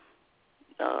into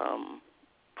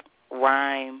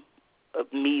rhyme,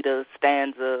 meter,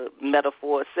 stanza,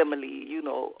 metaphor,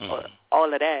 simile,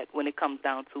 all of that when it comes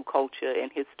down to culture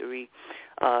and history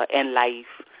and life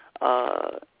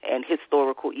and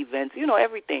historical events,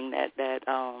 everything that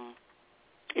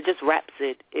it just wraps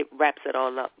it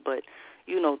all up. But,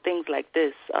 things like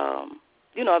this, are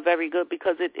very good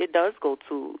because it does go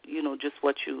to, just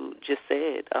what you just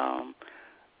said,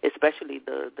 especially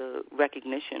the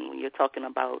recognition when you're talking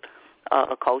about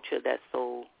a culture that's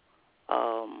so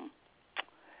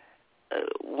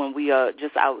when we are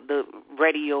just out, the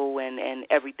radio and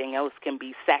everything else can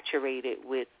be saturated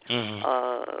with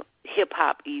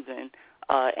hip-hop even,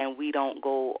 and we don't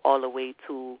go all the way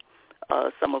to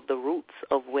some of the roots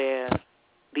of where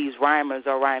these rhymers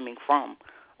are rhyming from.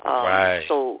 Right.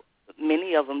 So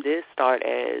many of them did start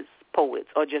as poets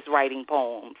or just writing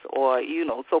poems or,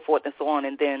 so forth and so on,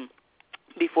 and then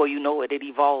before you know it, it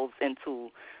evolves into,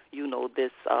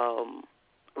 this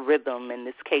rhythm and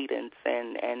this cadence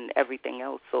and everything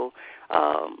else. So,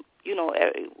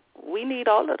 we need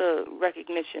all of the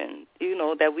recognition,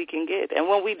 that we can get. And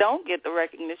when we don't get the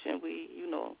recognition,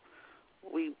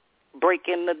 we break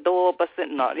in the door, but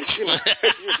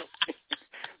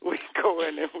we go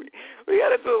in and we got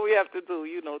to do what we have to do,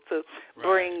 to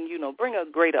bring a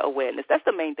greater awareness. That's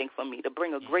the main thing for me, to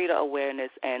bring a greater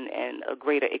awareness and a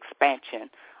greater expansion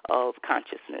of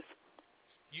consciousness.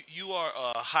 You are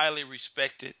highly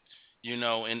respected, in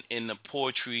the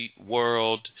poetry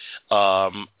world.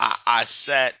 I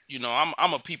sat,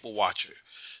 I'm a people watcher.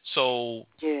 So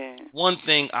one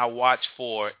thing I watch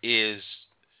for is,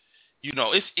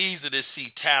 it's easy to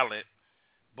see talent,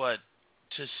 but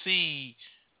to see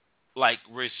like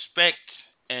respect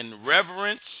and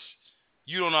reverence,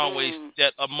 you don't always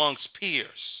get amongst peers,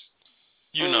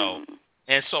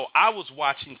 And so I was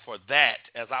watching for that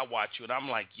as I watch you, and I'm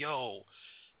like, yo,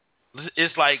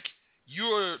 it's like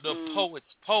you're the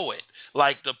poet's poet.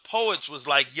 Like the poets was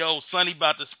like, yo, Sonny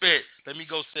about to spit. Let me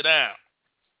go sit down.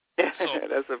 So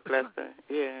that's a blessing.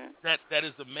 Yeah. That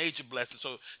is a major blessing.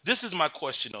 So this is my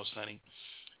question though, Sonny.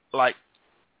 Like,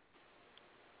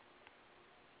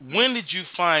 when did you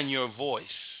find your voice?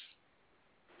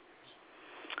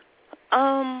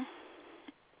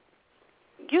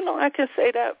 I can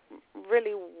say that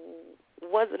really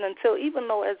wasn't until, even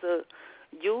though as a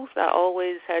youth I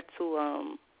always had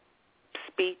to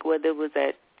speak, whether it was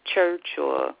at church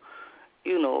or,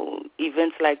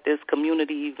 events like this,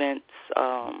 community events,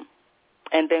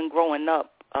 and then growing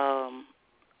up,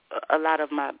 a lot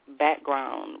of my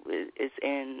background is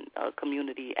in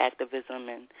community activism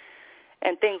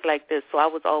and things like this. So I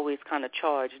was always kind of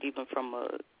charged, even from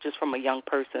a young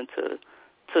person,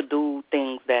 to do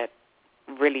things that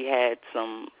really had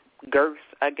some girth,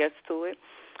 I guess, to it.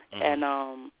 And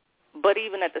but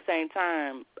even at the same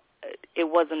time, it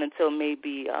wasn't until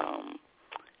maybe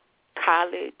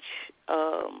college.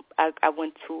 I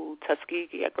went to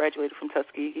Tuskegee. I graduated from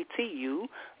Tuskegee, TU.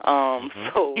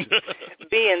 So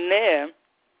being there,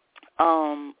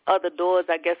 other doors,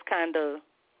 I guess, kind of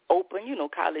open.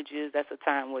 Colleges, that's a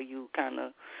time where you kind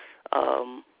of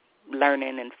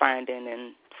learning and finding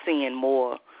and seeing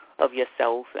more of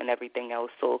yourself and everything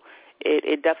else. So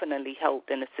it definitely helped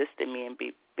and assisted me. And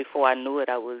before I knew it,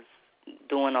 I was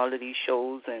doing all of these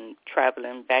shows and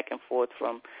traveling back and forth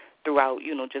from throughout,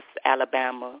 just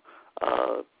Alabama,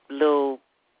 little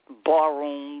bar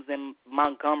rooms in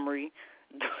Montgomery,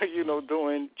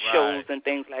 doing shows and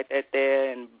things like that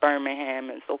there, and Birmingham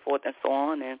and so forth and so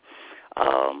on, and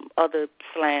other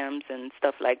slams and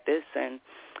stuff like this. And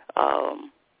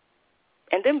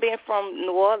then being from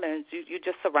New Orleans, you're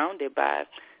just surrounded by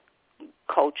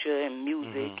culture and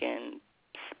music and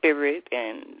spirit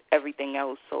and everything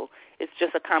else. So it's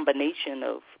just a combination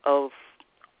of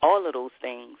all of those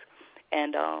things.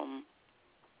 And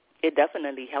it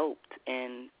definitely helped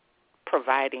in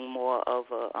providing more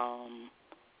of a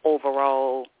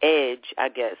overall edge, I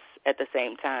guess, at the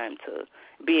same time, to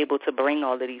be able to bring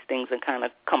all of these things and kind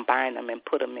of combine them and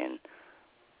put them in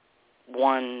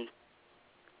one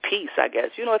piece, I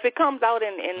guess. If it comes out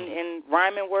in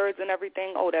rhyming words and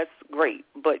everything, that's great.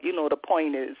 But, the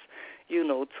point is,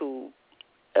 to,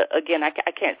 again, I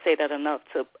can't say that enough,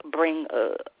 to bring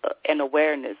an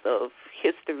awareness of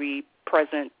history,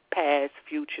 present, past,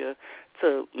 future,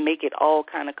 to make it all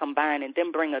kind of combine and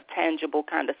then bring a tangible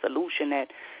kind of solution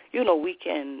that, we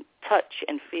can touch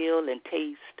and feel and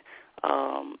taste,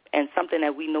 and something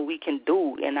that we know we can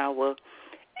do in our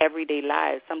everyday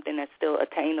lives, something that's still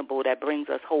attainable, that brings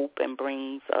us hope and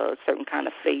brings a certain kind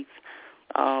of faith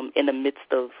in the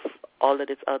midst of all of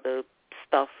this other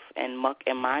stuff and muck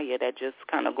and mire that just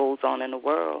kind of goes on in the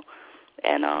world.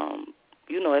 And,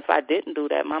 if I didn't do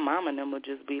that, my mom and them would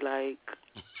just be like,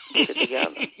 get it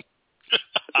together.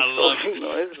 I love it.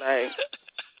 It's like,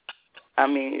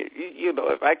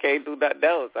 if I can't do nothing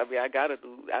else, I gotta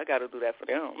do that for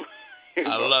them.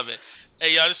 I love it.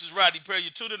 Hey, y'all, this is Rodney Perry.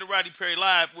 You're tuned in to Rodney Perry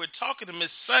Live. We're talking to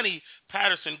Miss Sunny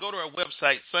Patterson. Go to our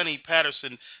website,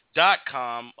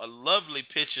 sunnypatterson.com. A lovely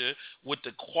picture with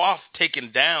the coif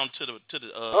taken down to the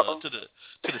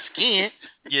skin,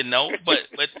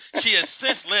 But she has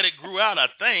since let it grow out, I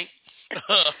think.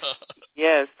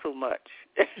 Yes, too much.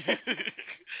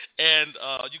 And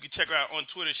you can check her out on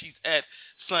Twitter. She's at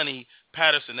Sunny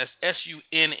Patterson. That's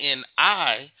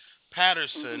SUNNI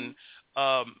Patterson.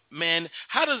 Man,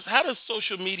 how does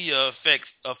social media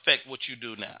affect what you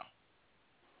do now?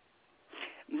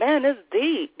 Man, it's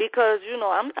deep because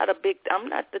I'm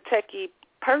not the techie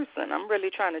person. I'm really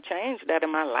trying to change that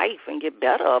in my life and get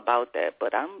better about that.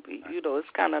 But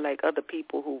it's kind of like other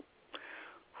people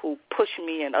who push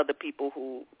me and other people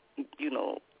who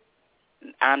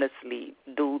honestly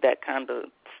do that kind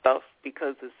of stuff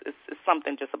because it's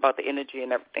something just about the energy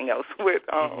and everything else with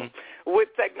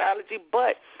technology,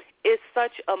 but it's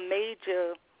such a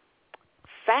major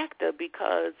factor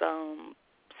because,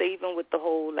 say, even with the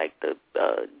whole, like, the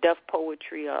deaf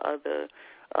poetry or other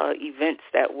events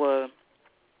that were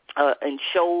and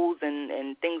shows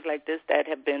and things like this that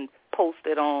have been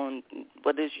posted on,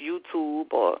 whether it's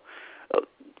YouTube or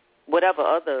whatever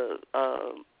other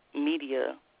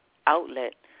media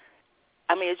outlet,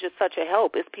 it's just such a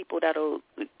help. It's people that'll,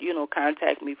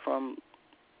 contact me from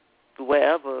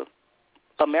wherever,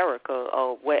 America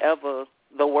or wherever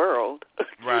the world,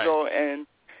 right. And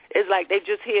it's like they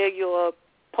just hear your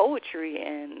poetry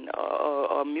and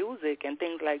or music and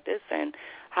things like this and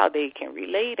how they can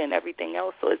relate and everything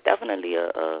else. So it's definitely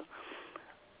a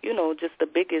just the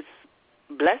biggest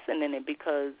blessing in it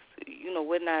because,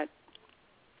 we're not,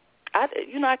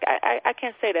 I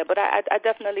can't say that, but I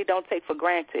definitely don't take for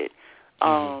granted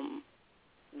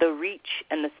the reach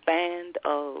and the span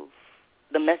of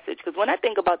the message. Because when I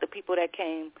think about the people that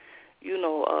came,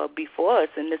 before us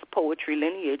in this poetry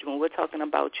lineage, when we're talking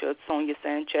about your Sonia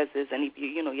Sanchez's and,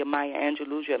 your Maya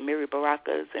Angelou's, your Miri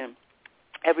Baraka's and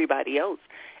everybody else,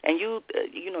 and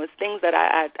it's things that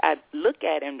I look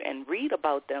at and read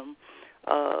about them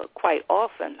quite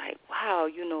often, like, wow,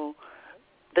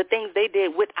 the things they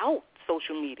did without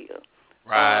social media.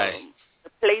 Right. The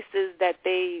places that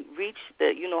they reached,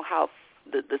 how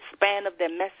the span of their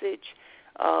message,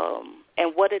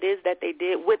 and what it is that they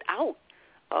did without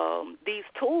these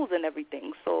tools and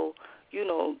everything. So,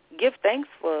 give thanks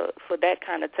for that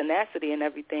kind of tenacity and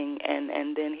everything,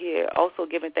 and then here also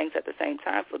giving thanks at the same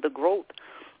time for the growth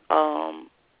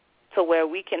to where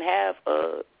we can have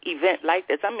a event like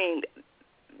this.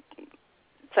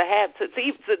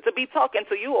 To be talking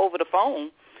to you over the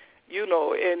phone,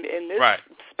 in this right.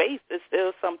 space is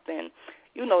still something,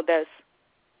 that's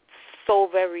so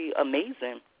very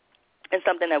amazing. And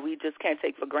something that we just can't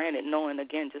take for granted, knowing,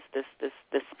 again, just this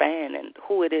span and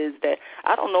who it is that,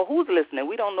 I don't know who's listening.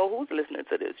 We don't know who's listening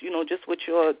to this, just with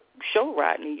your show,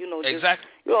 Rodney, exactly.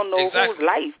 You don't know whose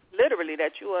life, literally,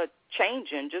 that you are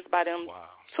changing just by them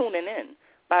tuning in,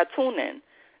 by tuning.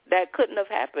 That couldn't have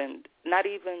happened, not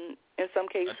even in some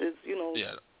cases,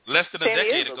 Yeah, less than a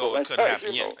decade ago it couldn't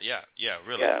happen. Yeah,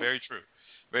 really, yeah. Very true.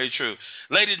 Very true.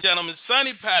 Ladies and gentlemen,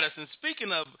 Sunny Patterson,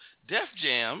 speaking of Def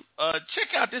Jam,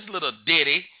 check out this little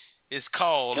ditty. It's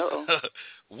called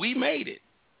We Made It.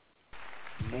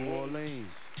 New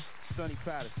Orleans, Sunny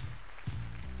Patterson.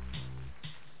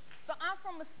 So I'm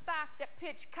from a stock that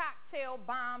pitch cocktail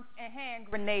bombs and hand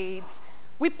grenades.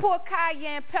 We pour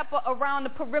cayenne pepper around the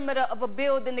perimeter of a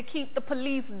building to keep the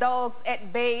police dogs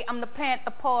at bay. I'm the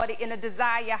Panther Party in a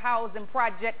Desire housing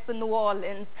projects in New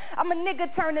Orleans. I'm a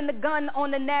nigga turning the gun on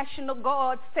the National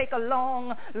Guards. Take a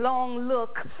long, long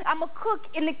look. I'm a cook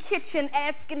in the kitchen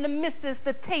asking the missus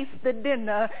to taste the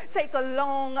dinner. Take a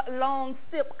long, long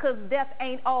sip, cause death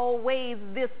ain't always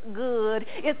this good.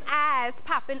 It's eyes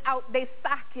popping out they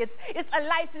sockets. It's a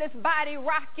lifeless body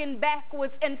rocking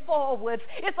backwards and forwards.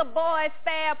 It's a boy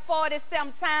stabbed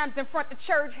 47 times in front of the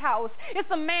church house. It's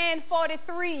a man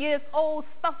 43 years old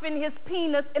stuffing his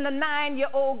penis in a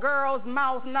 9-year-old girl's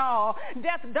mouth. No,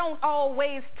 death don't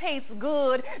always taste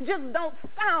good. Just don't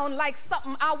sound like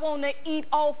something I want to eat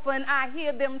often. I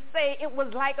hear them say it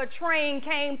was like a train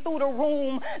came through the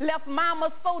room, left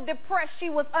mama so depressed she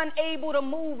was unable to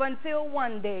move until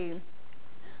one day,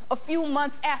 a few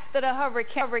months after the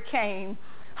hurricane,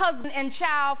 Husband and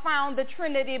child found the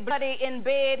Trinity bloody in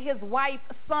bed. His wife,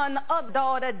 son, a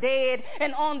daughter dead.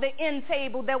 And on the end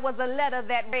table there was a letter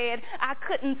that read, I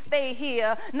couldn't stay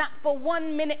here, not for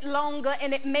 1 minute longer,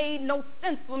 and it made no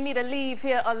sense for me to leave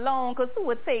here alone, because who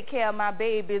would take care of my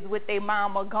babies with their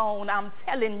mama gone? I'm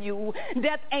telling you,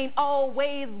 death ain't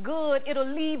always good. It'll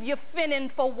leave you finning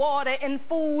for water and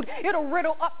food. It'll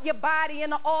riddle up your body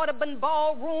in an Audubon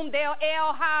ballroom. They'll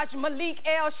El Hajj Malik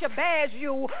El Shabazz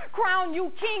you, crown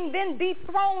you king, then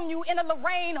dethrone you in a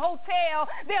Lorraine hotel.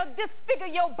 They'll disfigure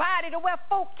your body to where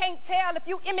folk can't tell if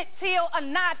you Emmett Till or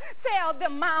not. Tell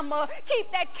them, mama,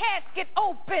 keep that casket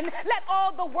open. Let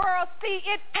all the world see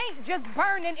it ain't just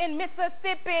burning in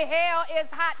Mississippi. Hell is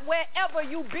hot wherever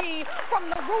you be, from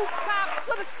the rooftop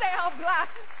to the cell block.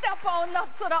 Step on up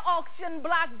to the auction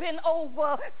block, bend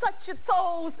over, touch your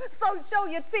toes, so show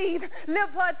your teeth,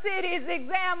 lift her titties,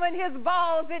 examine his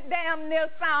balls. It damn near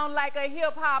sound like a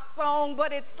hip-hop song,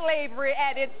 but it's slavery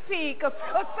at its peak. A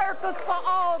circus for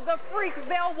all the freaks.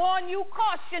 They'll warn you,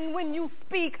 caution when you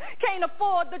speak. Can't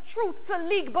afford the truth to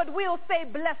leak, but we'll say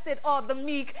blessed are the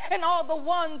meek, and all the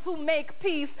ones who make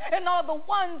peace, and all the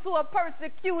ones who are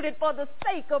persecuted for the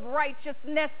sake of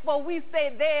righteousness. For we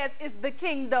say theirs is the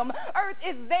kingdom. Earth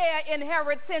is their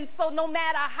inheritance, so no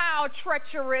matter how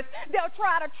treacherous, they'll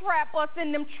try to trap us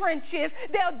in them trenches.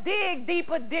 They'll dig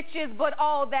deeper ditches, but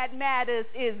all that matters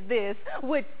is this: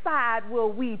 which side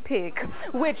will we pick?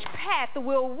 Which path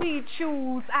will we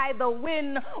choose? Either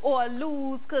win or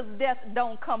lose, because death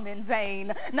don't come in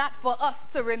vain. Not for us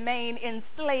to remain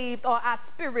enslaved or our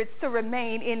spirits to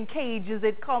remain in cages.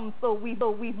 It comes so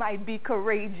we might be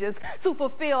courageous, to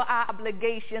fulfill our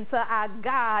obligation to our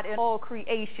God and all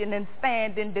creation, and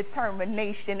stand in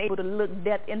determination, able to look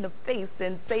death in the face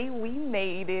and say, we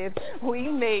made it, we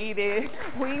made it,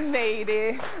 we made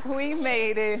it, we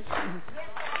made it.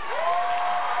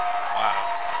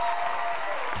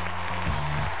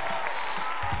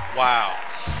 Wow.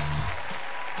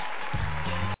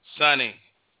 Sonny,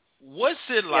 what's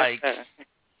it like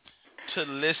to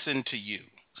listen to you?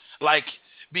 Like,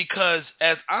 because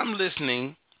as I'm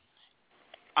listening,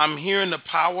 I'm hearing the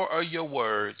power of your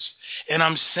words, and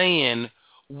I'm saying,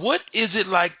 what is it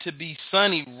like to be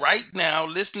Sonny right now,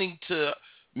 listening to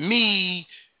me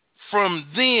from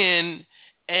then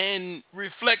and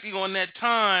reflecting on that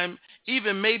time,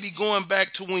 even maybe going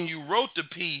back to when you wrote the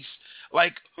piece?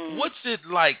 Like, what's it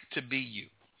like to be you?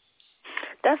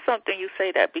 That's something you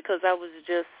say that, because I was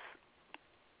just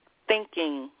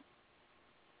thinking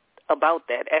about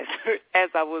that as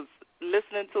I was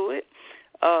listening to it,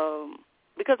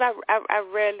 because I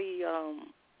rarely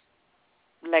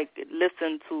like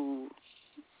listen to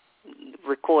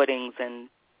recordings and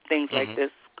things like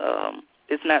this.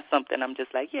 It's not something I'm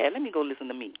just like, yeah, let me go listen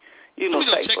to me. Let me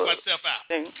go check myself out.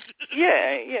 Thing.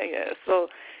 Yeah. So,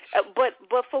 but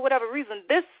for whatever reason,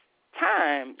 this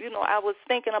time, I was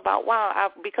thinking about,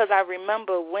 because I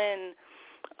remember when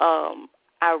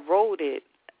I wrote it,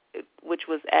 which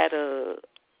was at a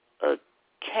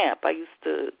camp. I used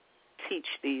to teach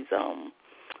these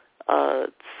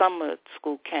summer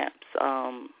school camps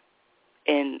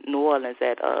in New Orleans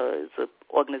at it's an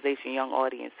organization, Young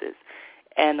Audiences,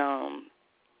 and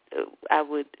I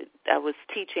was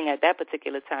teaching at that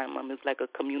particular time. It was like a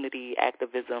community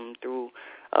activism through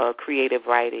creative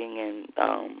writing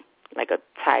and like a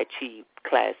Tai Chi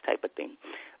class type of thing.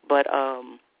 But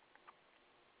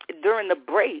during the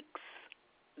breaks,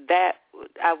 that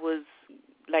I was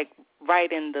like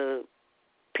writing the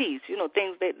piece.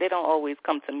 Things that they don't always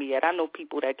come to me at. I know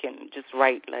people that can just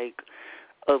write like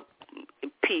a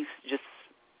piece just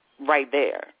right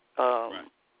there. Right.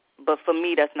 But for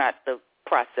me, that's not the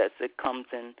process. It comes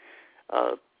in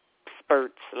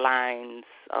spurts, lines,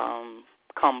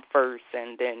 come first,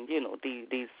 and then,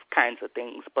 these kinds of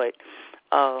things. But,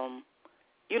 so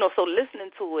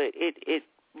listening to it, it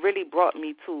really brought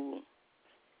me to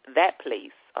that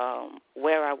place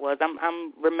where I was.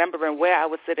 I'm remembering where I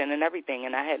was sitting and everything,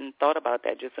 and I hadn't thought about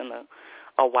that just in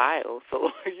a while.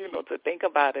 So, to think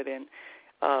about it and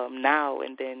now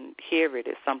and then hear it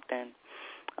is something.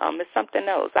 It's something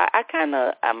else.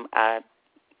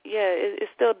 It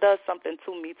still does something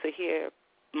to me to hear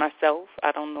myself.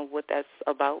 I don't know what that's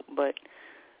about, but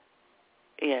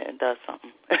yeah, it does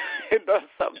something. It does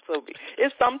something to me.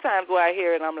 It's sometimes where I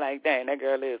hear it, I'm like, dang, that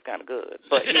girl is kind of good.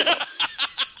 But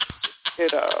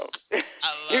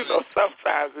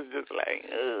sometimes it's just like,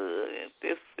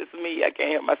 it's me. I can't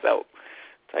hear myself,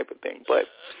 type of thing. But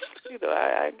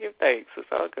I give thanks. It's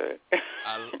all good.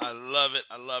 I love it.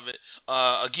 I love it.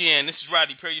 Again, this is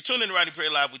Rodney Perry. You're tuning in to Rodney Perry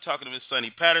Live. We're talking to Miss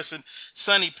Sonny Patterson.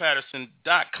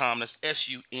 SonnyPatterson.com. That's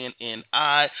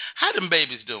SUNNI. How them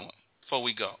babies doing? before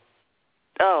we go?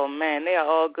 Oh man, they are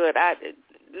all good.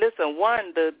 Listen.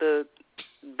 One, the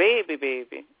baby,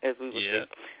 as we would say,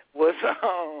 was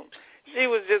she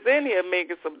was just in here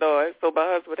making some noise, so my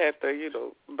husband had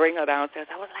to, bring her downstairs.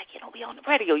 I was like, we on the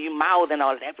radio, you mouthing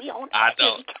all of that. We on the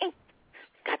radio. You can't.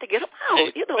 Got to get them out.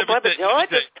 Hey, Brother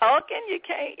George is talking. You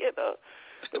can't.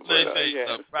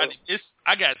 Rodney,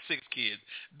 I got 6 kids.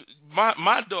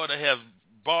 My daughter has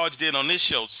barged in on this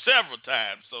show several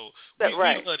times, so we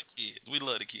love the kids. We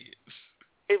love the kids.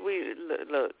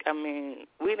 Look, I mean,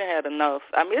 we done had enough.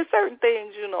 I mean, there's certain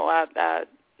things, I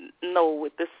know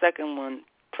with this second one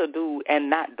to do and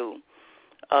not do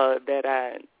that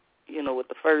I, with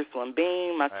the first one.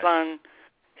 Being my son,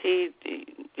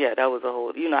 that was a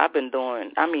whole, I've been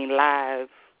doing, live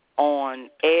on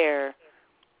air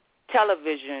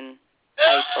television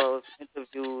type of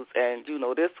interviews, and,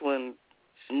 this one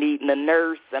needing a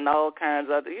nurse and all kinds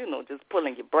of other, just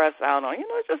pulling your breasts out on,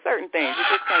 it's just certain things you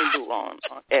just can't do on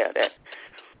air that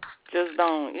just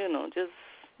don't, just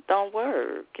don't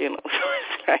work,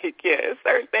 It's like,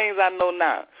 certain things I know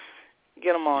now.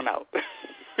 Get them on out.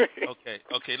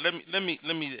 Okay. Let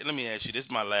me ask you. This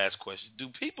is my last question. Do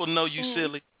people know you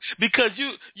silly? Because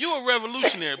you a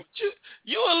revolutionary, but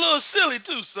you a little silly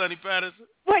too, Sonny Patterson.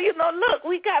 Well, look,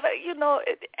 we gotta,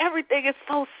 everything is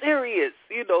so serious.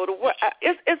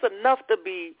 It's enough to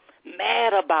be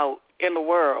mad about in the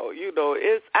world.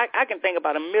 I can think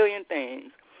about a million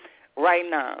things right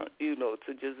now. To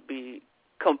just be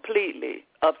completely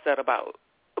upset about,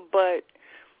 but.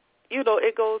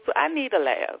 It goes to, I need a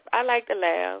laugh. I like to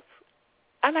laugh.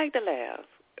 I like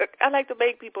to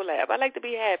make people laugh. I like to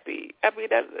be happy. I mean,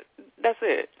 that's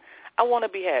it. I want to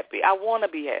be happy.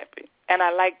 And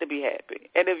I like to be happy.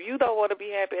 And if you don't want to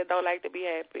be happy and don't like to be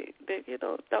happy, then,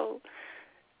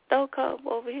 don't come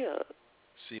over here.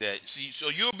 See that? So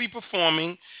you'll be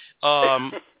performing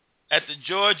at the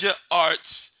Georgia Arts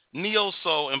Neo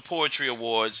Soul and Poetry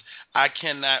Awards. I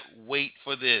cannot wait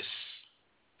for this.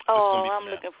 Oh, I'm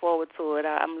looking forward to it.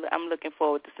 I'm looking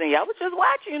forward to seeing you. I was just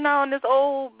watching on this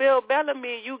old Bill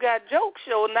Bellamy You Got Jokes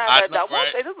show. Now I won't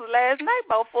say this was last night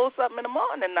about 4-something in the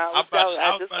morning. Now I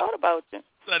just thought about you.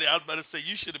 Sonny, I was about to say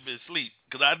you should have been asleep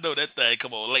because I know that thing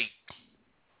come on late.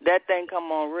 That thing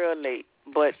come on real late,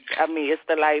 but I mean it's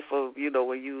the life of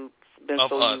when you've been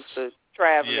of so us. used to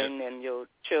traveling and your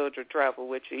children travel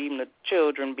with you. Even the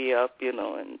children be up,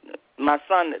 And my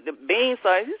son, the Bean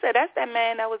son, he said that's that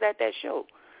man that was at that show.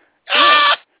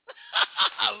 I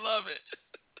love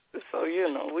it. So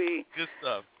we good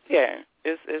stuff. Yeah,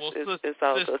 it's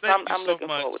all good. So I'm looking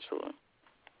forward to it.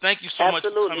 Thank you so much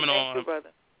for coming Thank on. You, brother.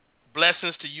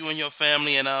 Blessings to you and your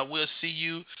family, and we'll see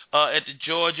you at the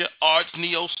Georgia Arts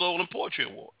Neo Soul and Poetry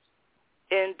Awards.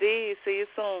 Indeed. See you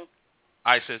soon.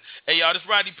 All right, sis. Hey, y'all, this is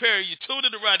Rodney Perry. You tuned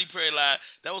in to Rodney Perry Live.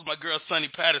 That was my girl, Sonny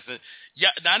Patterson.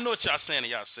 Now, I know what y'all saying to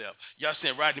yourself. Y'all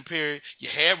saying, Rodney Perry, you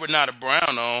had Renata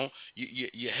Brown on.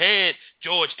 You had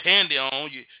George Tandy on.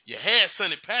 You had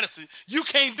Sonny Patterson. You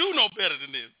can't do no better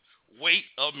than this. Wait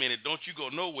a minute. Don't you go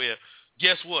nowhere.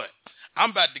 Guess what?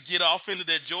 I'm about to get off into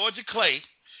that Georgia Clay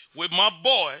with my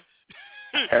boy,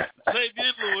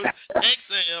 Xavier Lewis,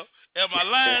 XL, and my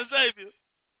Lion Xavier.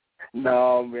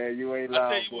 No, man, you ain't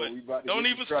lying. I tell you what, don't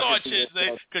even start shit,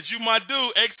 Zay, because you my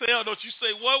dude, XL. Don't you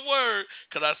say one word,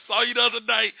 because I saw you the other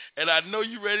night, and I know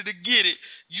you ready to get it.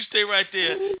 You stay right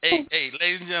there. Hey,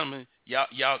 ladies and gentlemen,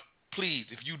 y'all, please,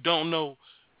 if you don't know,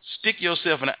 stick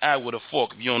yourself in the eye with a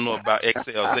fork if you don't know about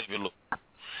XL Xavier Lewis.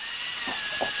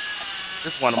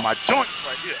 This is one of my joints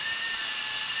right here.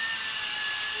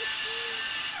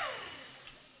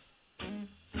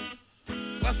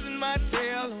 Busting my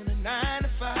tail on a 9 to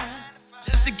 5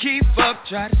 just to keep up,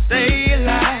 try to stay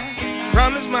alive.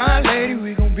 Promise my lady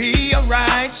we gon' be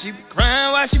alright. She be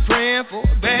crying while she praying for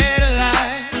a better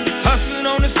life. Hustling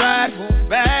on the side for a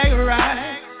bag of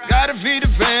rice. Gotta feed the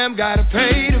fam, gotta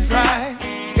pay the price.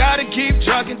 Gotta keep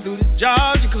trucking through the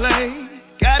Georgia clay.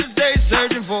 Gotta stay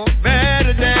searching for a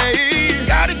better day.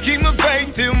 Gotta keep my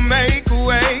faith till make a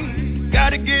way.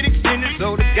 Gotta get extended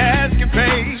so the gas can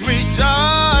pay. Sweet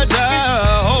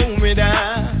Georgia, hold me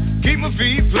down. Keep my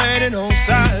feet planted on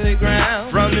solid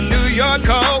ground. From the New York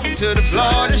cold to the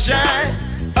Florida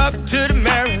shine. Up to the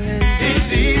Maryland,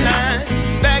 D.C.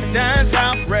 line. Back down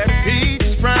south where the peach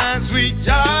is prime. Sweet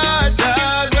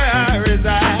Georgia, where I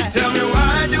reside. Tell me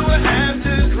why do I have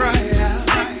to cry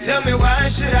out? Tell me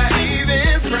why should I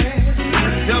even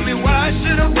pray? Tell me why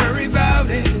should I worry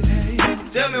about it?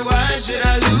 Tell me why should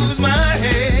I lose my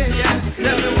head? Yeah.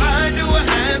 Tell me why do I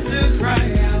have to cry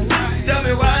out? Tell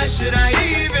me why should I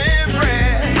even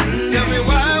pray? Tell me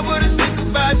why would I think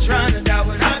about trying to die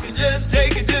when I could just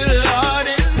take it to the Lord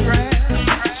and pray?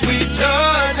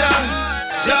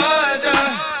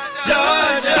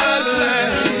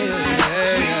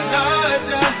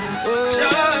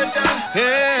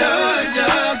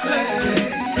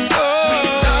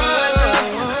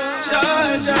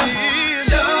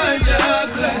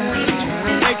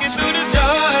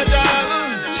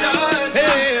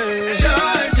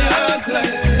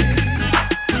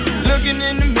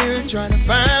 trying to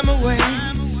find my way.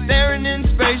 Staring in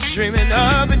space, dreaming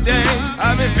of a day.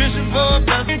 I've been fishing for a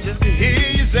blessing just to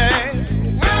hear you say,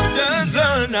 well done,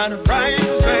 son, not a price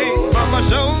to pay. But my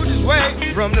shoulders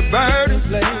weigh from the burden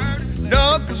plate.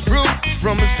 Darkest fruits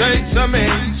from mistakes I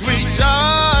made. Sweet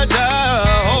Georgia,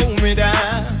 hold me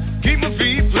down. Keep my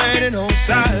feet planted on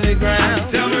solid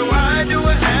ground. Tell me why do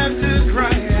I have to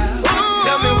cry out?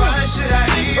 Tell me why should I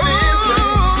even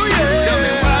play? Tell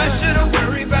me why should I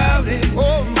worry about it?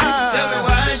 Tell me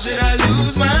why should I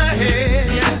lose my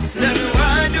head? Tell me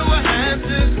why do I have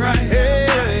to cry?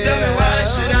 Tell me why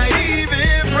should I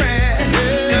even pray?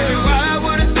 Tell me why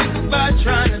would I think about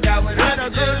trying to die when I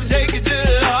could take it to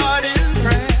the Lord in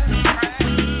prayer?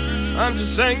 I'm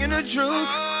just saying the truth.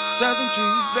 Southern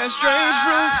trees bear strange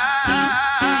fruit.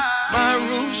 My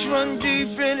roots run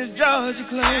deep in this Georgia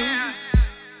clay.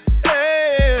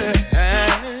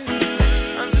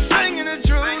 I'm just singing the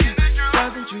truth.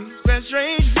 Southern trees bear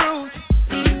strange fruit.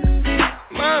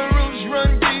 My roots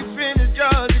run deep in this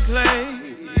Georgia clay.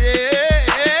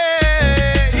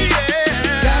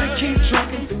 Gotta keep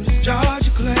trucking through this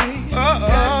Georgia clay.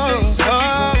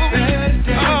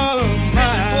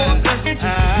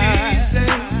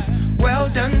 Well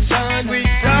done, son. We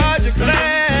Georgia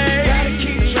clay. Gotta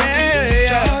keep trucking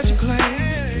Georgia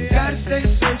clay. Gotta stay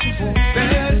searching for a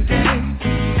better day.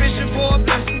 Fishing for a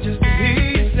blessing just to hear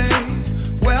you say,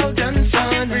 well done,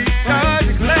 son. We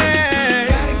Georgia clay.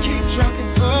 Gotta keep trucking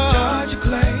Georgia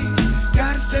clay.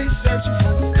 Gotta stay searching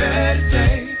for a better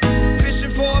day.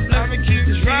 Fishing for a blessing, keep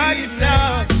trucking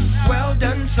now. Well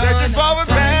done, son. Searching for a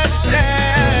better day.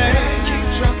 Gotta keep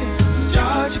trucking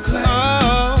Georgia clay.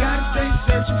 Gotta stay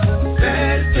searching for a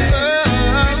better day.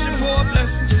 Fishing for a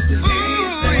blessing just to hear you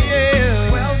say,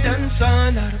 well done,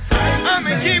 son.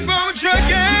 I'ma keep on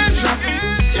trucking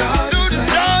through the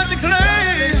Georgia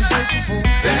clay.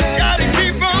 Gotta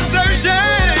keep on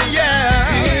searching,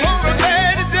 yeah, for a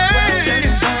better day.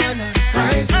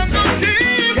 I'm gonna keep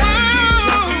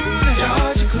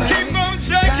on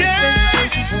trucking.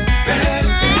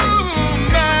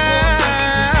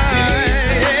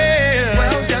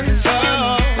 Well done, son.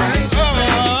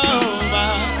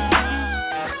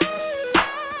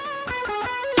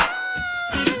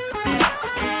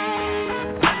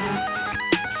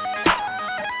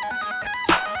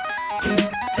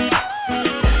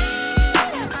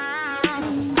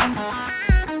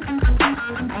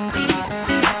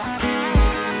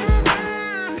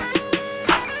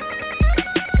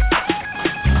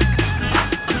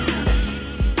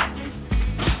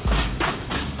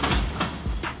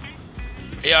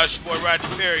 Hey, y'all, it's your boy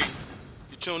Rodney Perry.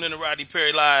 You're tuned in to Rodney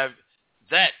Perry Live.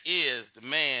 That is the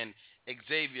man,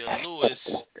 Xavier Lewis.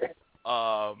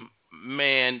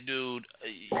 Man, dude,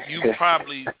 you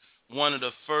probably one of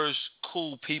the first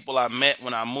cool people I met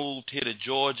when I moved here to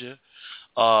Georgia.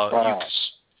 All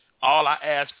I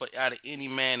ask for out of any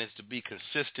man is to be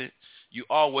consistent. You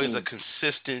always a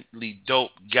consistently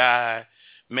dope guy,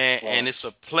 man, and it's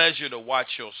a pleasure to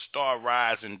watch your star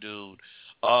rising, dude.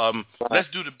 Let's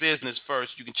do the business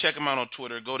first. You can check him out on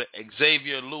Twitter. Go to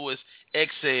Xavier Lewis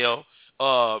XL.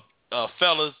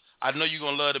 Fellas, I know you're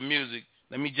going to love the music.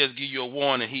 Let me just give you a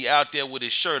warning. He out there with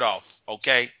his shirt off,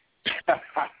 okay?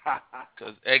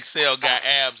 Because XL got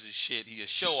abs and shit. He a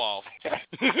show off.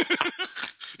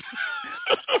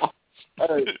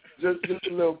 Hey, just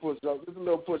a little push-up. Just a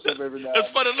little push-up every now and then.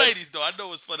 It's for the ladies, though. I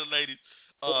know it's for the ladies.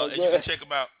 And you can check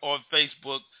him out on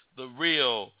Facebook, The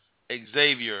Real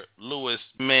Xavier Lewis.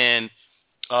 Man,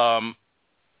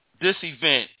 this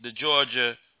event, the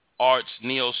Georgia Arts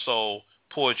Neo Soul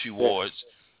Poetry Awards,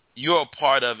 you're a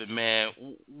part of it, man.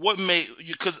 What made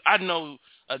you, because I know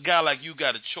a guy like you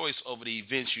got a choice over the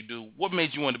events you do. What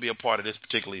made you want to be a part of this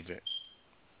particular event?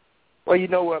 Well, you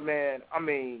know what, man? I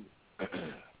mean,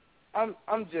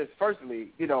 I'm just,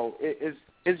 firstly, you know, it's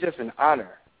just an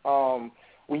honor.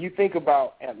 When you think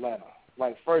about Atlanta,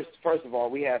 like first of all,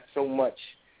 we have so much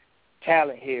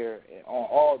talent here on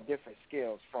all different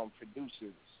scales, from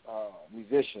producers,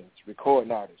 musicians,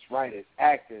 recording artists, writers,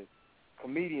 actors,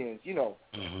 comedians. You know,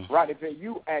 Rodney Perry,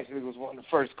 you actually was one of the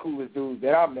first coolest dudes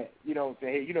that I met. You know what I'm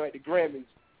saying? You know, at the Grammys.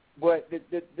 But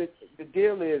the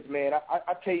deal is, man,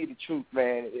 I tell you the truth,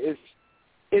 man.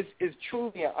 It's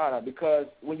truly an honor, because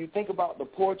when you think about the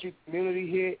poetry community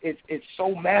here, it's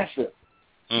so massive.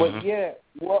 But yeah,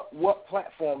 what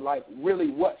platform, like really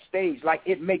what stage, like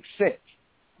it makes sense.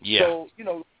 Yeah. So, you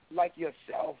know, like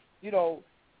yourself, you know,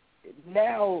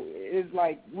 now it's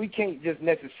like we can't just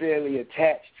necessarily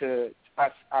attach to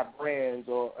our brands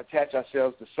or attach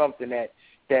ourselves to something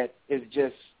that is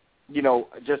just, you know,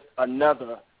 just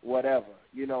another whatever.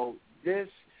 You know, this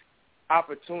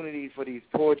opportunity for these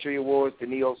poetry awards, the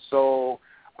Neo Soul,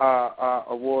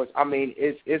 awards. I mean,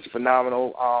 it's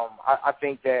phenomenal. I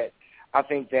think that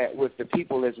with the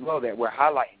people as well that we're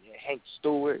highlighting, Hank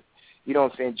Stewart, you know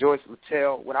what I'm saying, Joyce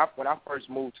Littell. When I first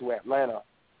moved to Atlanta,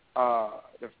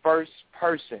 the first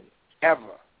person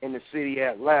ever in the city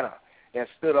of Atlanta that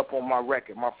stood up on my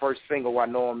record, my first single, I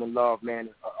Know I'm in Love, man,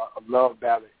 a love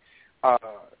ballad,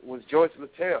 was Joyce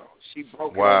Littell. She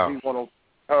broke it on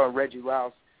V1 Reggie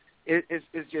Rouse.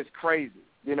 It's just crazy,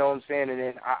 you know what I'm saying? And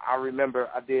then I remember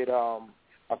I did a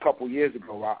couple years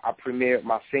ago, I premiered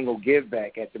my single Give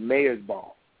Back at the Mayor's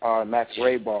Ball,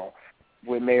 Masquerade Ball,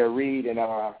 with Mayor Reed, and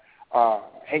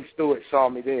Hank Stewart saw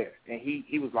me there, and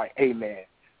he was like, hey, man,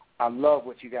 I love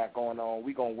what you got going on.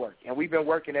 We're going to work. And we've been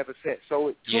working ever since.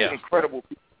 So two incredible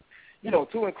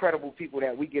people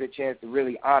that we get a chance to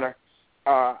really honor.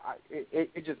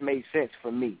 It just made sense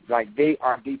for me. Like, they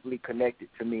are deeply connected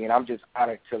to me, and I'm just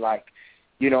honored to, like,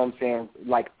 you know what I'm saying,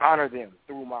 like, honor them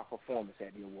through my performance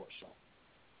at the award show.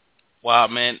 Wow,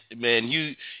 man,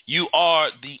 you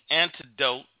are the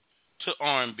antidote to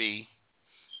R&B.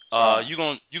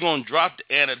 You're gonna drop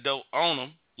the antidote on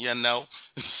them, you know.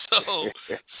 So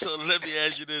let me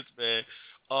ask you this, man.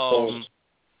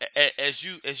 As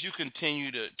you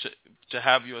continue to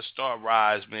have your star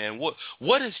rise, man,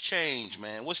 what has changed,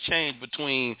 man? What's changed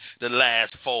between the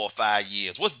last 4 or 5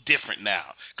 years? What's different now?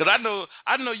 Because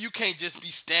I know you can't just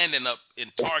be standing up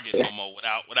in Target no more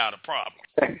without a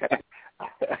problem.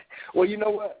 Well, you know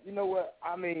what?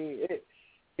 I mean,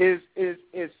 it's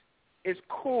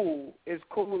cool. It's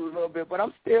cool a little bit, but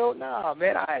I'm still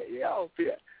man.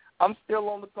 I'm still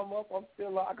on the come up.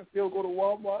 I can still go to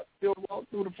Walmart, still walk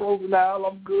through the frozen aisle.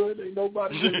 I'm good. Ain't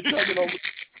nobody really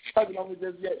tugging on me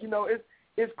just yet. You know,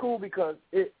 it's cool because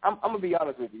I'm gonna be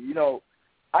honest with you. You know,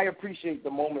 I appreciate the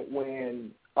moment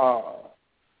when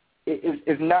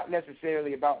it's not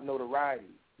necessarily about notoriety,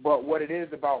 but what it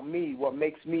is about me, what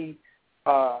makes me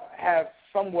have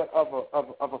somewhat of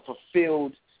a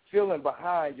fulfilled feeling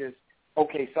behind just,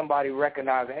 okay, somebody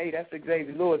recognizing, hey, that's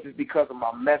Xavier Lewis, is because of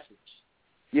my message.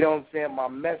 You know what I'm saying? My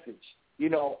message. You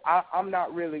know, I'm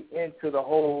not really into the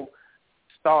whole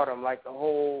stardom, like the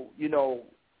whole, you know,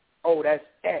 oh, that's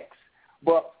X.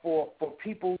 But for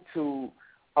people to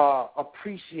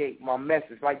appreciate my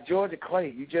message, like Georgia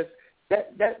Clay, you just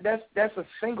that's a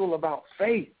single about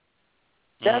faith.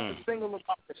 That's a single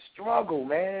about the struggle,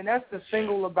 man. That's the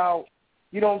single about,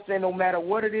 you know what I'm saying, no matter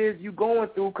what it is you're going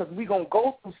through, because we're going to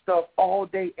go through stuff all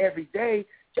day, every day,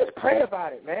 just pray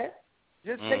about it, man.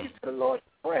 Just take it to the Lord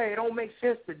and pray. It don't make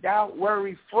sense to doubt,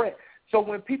 worry, fret. So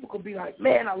when people could be like,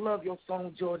 man, I love your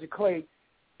song, Georgia Clay,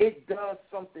 it does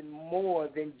something more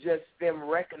than just them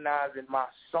recognizing my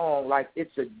song. Like,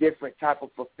 it's a different type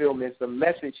of fulfillment. It's a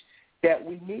message that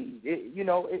we need.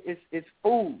 It's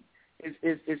food.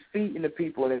 It's feeding the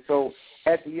people. And so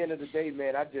at the end of the day,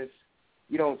 man, I just,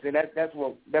 you know what I'm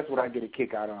saying, that's what I get a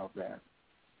kick out of, man.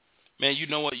 Man, you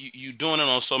know what? You're doing it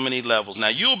on so many levels. Now,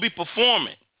 you'll be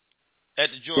performing at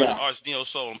the Georgia Arts Neo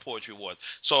Soul and Poetry Awards.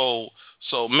 So,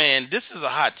 man, this is a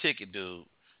hot ticket, dude.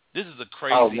 This is a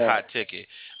crazy hot ticket.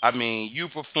 I mean, you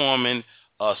performing,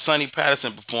 Sonny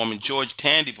Patterson performing, George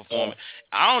Tandy performing.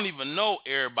 I don't even know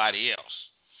everybody else,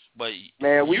 but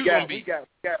man, we got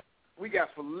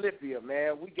Philippia,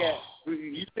 man.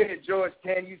 You said George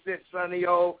Tandy, you said Sonny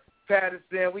O,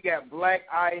 Patterson. We got Black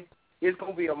Ice. It's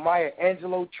gonna be a Maya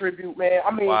Angelou tribute, man.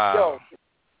 I mean, yo,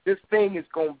 this thing is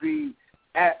gonna be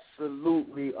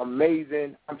absolutely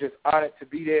amazing. I'm just honored to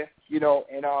be there, you know,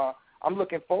 and I'm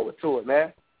looking forward to it,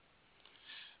 man.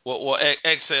 Well,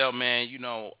 XL, man, you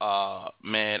know,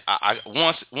 man, I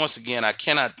once again, I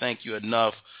cannot thank you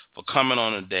enough for coming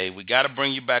on today. We got to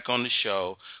bring you back on the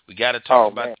show. We got to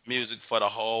talk about the music for the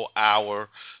whole hour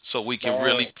so we can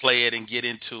really play it and get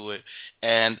into it.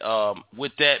 And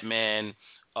with that, man,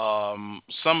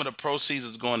 some of the proceeds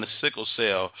is going to sickle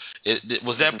cell.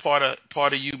 Was that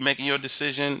part of you making your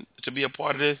decision to be a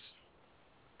part of this?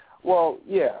 Well,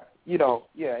 yeah, you know,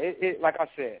 yeah. It like I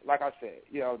said,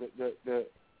 you know,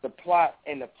 the plot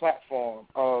and the platform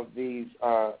of these,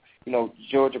 you know,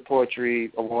 Georgia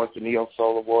Poetry Awards, the Neo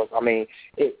Soul Awards. I mean,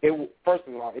 it first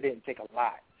of all, it didn't take a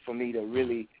lot for me to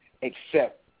really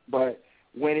accept. But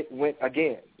when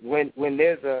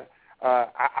there's a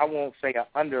I won't say an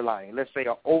underlying, let's say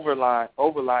an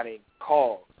overlining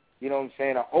cause, you know what I'm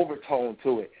saying, an overtone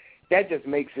to it, that just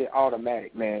makes it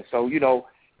automatic, man. So, you know,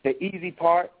 the easy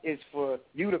part is for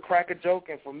you to crack a joke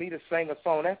and for me to sing a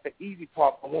song. That's the easy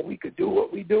part. But when we could do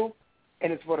what we do,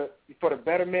 and it's for the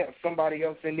betterment of somebody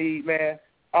else in need, man,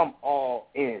 I'm all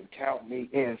in. Count me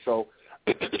in. So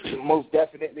most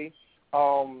definitely,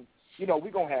 you you know,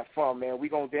 we're going to have fun, man. We're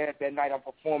going to dance that night. I'm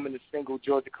performing the single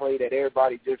Georgia Clay that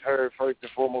everybody just heard first and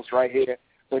foremost right here.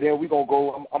 So then we're going to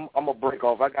go, I'm going to break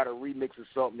off. I got a remix of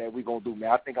something that we're going to do,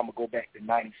 man. I think I'm going to go back to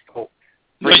 90s folk.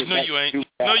 No, you ain't.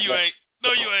 No, you ain't.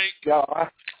 Yo,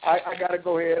 I gotta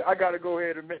go ahead. I gotta go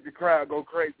ahead and make the crowd go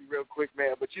crazy real quick,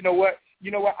 man. But you know what?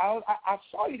 I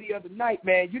saw you the other night,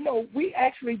 man. You know, we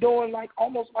actually doing like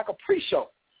almost like a pre-show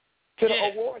to the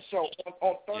award show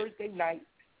on Thursday night,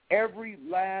 every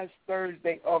last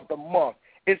Thursday of the month.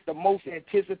 It's the most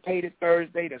anticipated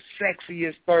Thursday, the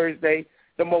sexiest Thursday,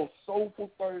 the most soulful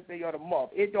Thursday of the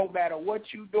month. It don't matter what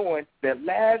you doing. The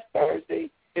last Thursday,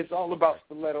 it's all about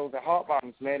stilettos and heart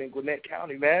bottoms, man, in Gwinnett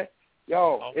County, man.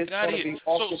 Yo, it's gonna be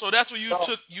awesome. So that's what you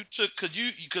took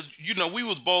because you know we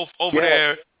was both over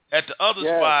there at the other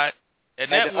spot,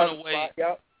 and that went away.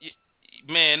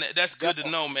 Man, that's good to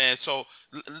know, man. So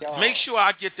make sure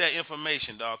I get that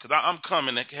information, dog, because I'm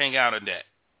coming to hang out on that.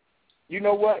 You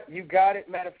know what? You got it.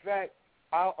 Matter of fact,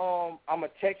 I'm gonna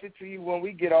text it to you when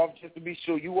we get off, just to be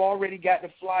sure. You already got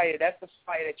the flyer. That's the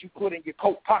flyer that you put in your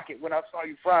coat pocket when I saw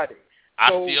you Friday. I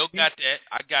still got that.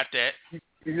 I got that.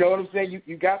 You know what I'm saying?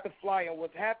 You got the flyer. And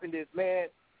what's happened is, man,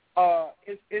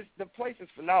 it's the place is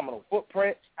phenomenal.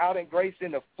 Footprints out in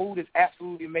Grayson. The food is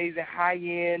absolutely amazing.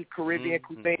 High-end Caribbean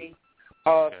cuisine.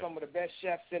 Some of the best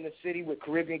chefs in the city with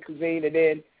Caribbean cuisine. And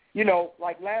then, you know,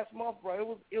 like last month,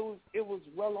 bro, it was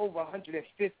well over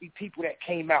 150 people that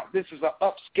came out. This is an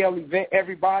upscale event,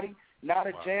 everybody. Not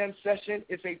a jam session.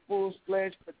 It's a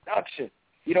full-fledged production.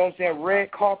 You know what I'm saying?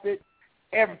 Red carpet.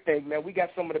 Everything, man. We got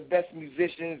some of the best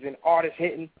musicians and artists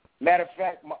hitting. Matter of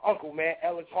fact, my uncle, man,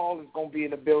 Ellis Hall is going to be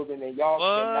in the building, and y'all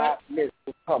cannot miss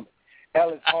what's coming.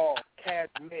 Ellis Hall, Cash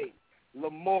May,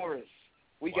 Lamorris.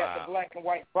 We got the Black and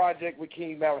White Project with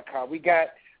King Malachi. We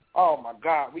got, oh, my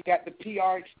God, we got the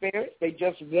PR Experience. They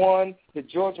just won the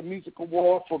Georgia Music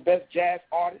Award for Best Jazz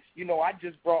Artist. You know, I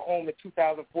just brought home the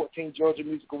 2014 Georgia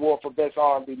Music Award for Best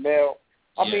R&B Male.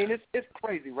 I mean, it's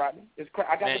crazy, Rodney. It's crazy.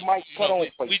 I got the mic put on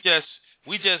for you.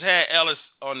 We just had Ellis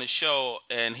on the show,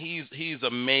 and he's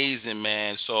amazing,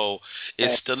 man. So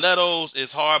it's stilettos,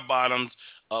 it's hard bottoms.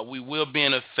 We will be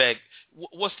in effect.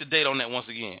 What's the date on that once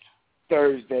again?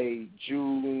 Thursday,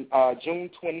 June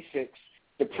 26th.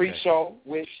 The pre-show,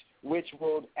 which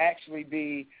will actually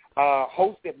be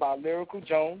hosted by Lyrical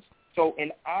Jones. So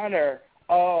in honor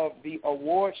of the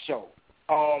award show,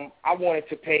 I wanted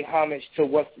to pay homage to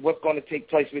what's going to take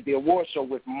place with the award show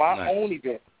with my own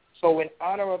event. So in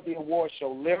honor of the award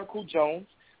show, Lyrical Jones,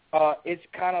 it's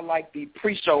kind of like the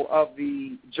pre-show of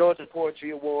the Georgia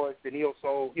Poetry Awards, the Neo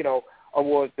Soul,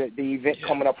 awards, the event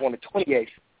coming up on the 28th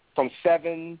from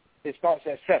 7. It starts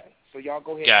at 7. So y'all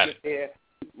go ahead and get there.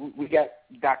 We got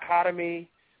Dichotomy,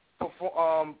 some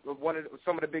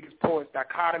of the biggest poets,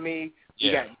 Dichotomy.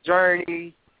 We got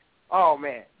Journey. Oh,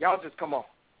 man. Y'all just come on.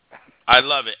 I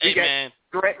love it. Hey, man.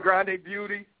 Grande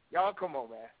Beauty. Y'all come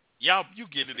on, man. Y'all, you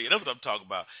get it in. That's what I'm talking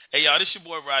about. Hey, y'all, this your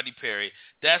boy Rodney Perry.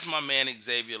 That's my man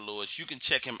Xavier Lewis. You can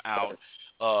check him out.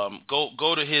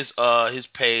 Go to his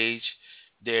page.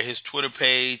 There, his Twitter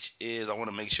page is, I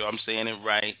want to make sure I'm saying it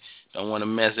right. Don't want to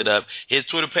mess it up. His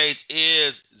Twitter page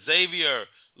is Xavier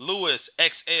Lewis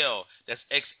XL. That's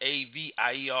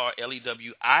XAVIER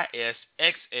LEWIS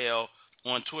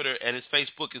on Twitter, and his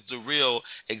Facebook is The Real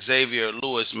Xavier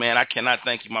Lewis. Man, I cannot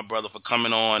thank you, my brother, for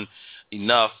coming on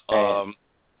enough. And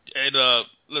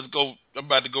let's go. I'm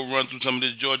about to go run through some of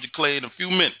this Georgia Clay in a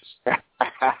few minutes.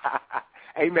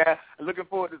 Hey, man, looking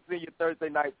forward to seeing you Thursday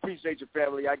night. Appreciate your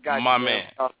family. I got my you, man.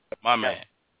 My man.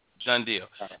 Done deal.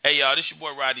 Right. Hey, y'all, this your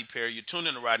boy Rodney Perry. You're tuned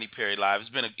in to Rodney Perry Live. It's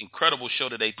been an incredible show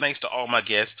today. Thanks to all my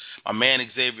guests, my man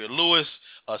Xavier Lewis,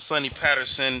 Sonny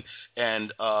Patterson,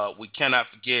 and we cannot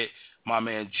forget my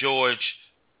man George.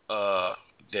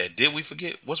 Did we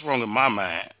forget? What's wrong with my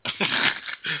mind?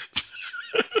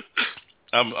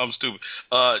 I'm stupid.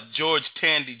 George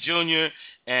Tandy Jr.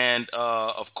 and,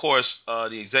 of course,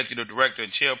 the executive director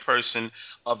and chairperson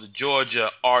of the Georgia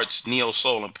Arts, Neo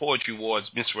Soul, and Poetry Awards,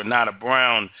 Miss Renata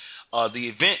Brown. The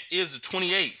event is the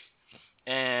 28th,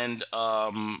 and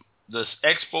the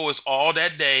expo is all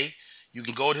that day. You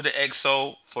can go to the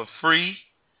expo for free,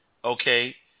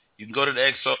 okay? You can go to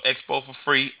the expo for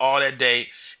free all that day,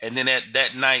 and then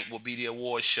that night will be the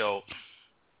award show.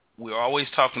 We're always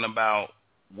talking about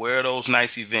where are those nice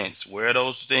events, where are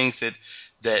those things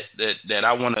that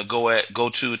I want to go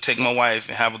to, take my wife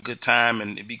and have a good time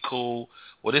and it'd be cool.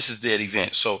 Well, this is that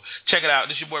event. So check it out.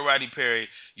 This is your boy Rodney Perry.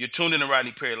 You're tuned in to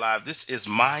Rodney Perry Live. This is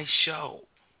my show.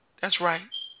 That's right.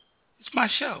 It's my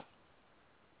show.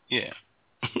 Yeah.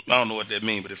 I don't know what that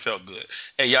means, but it felt good.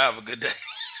 Hey, y'all have a good day.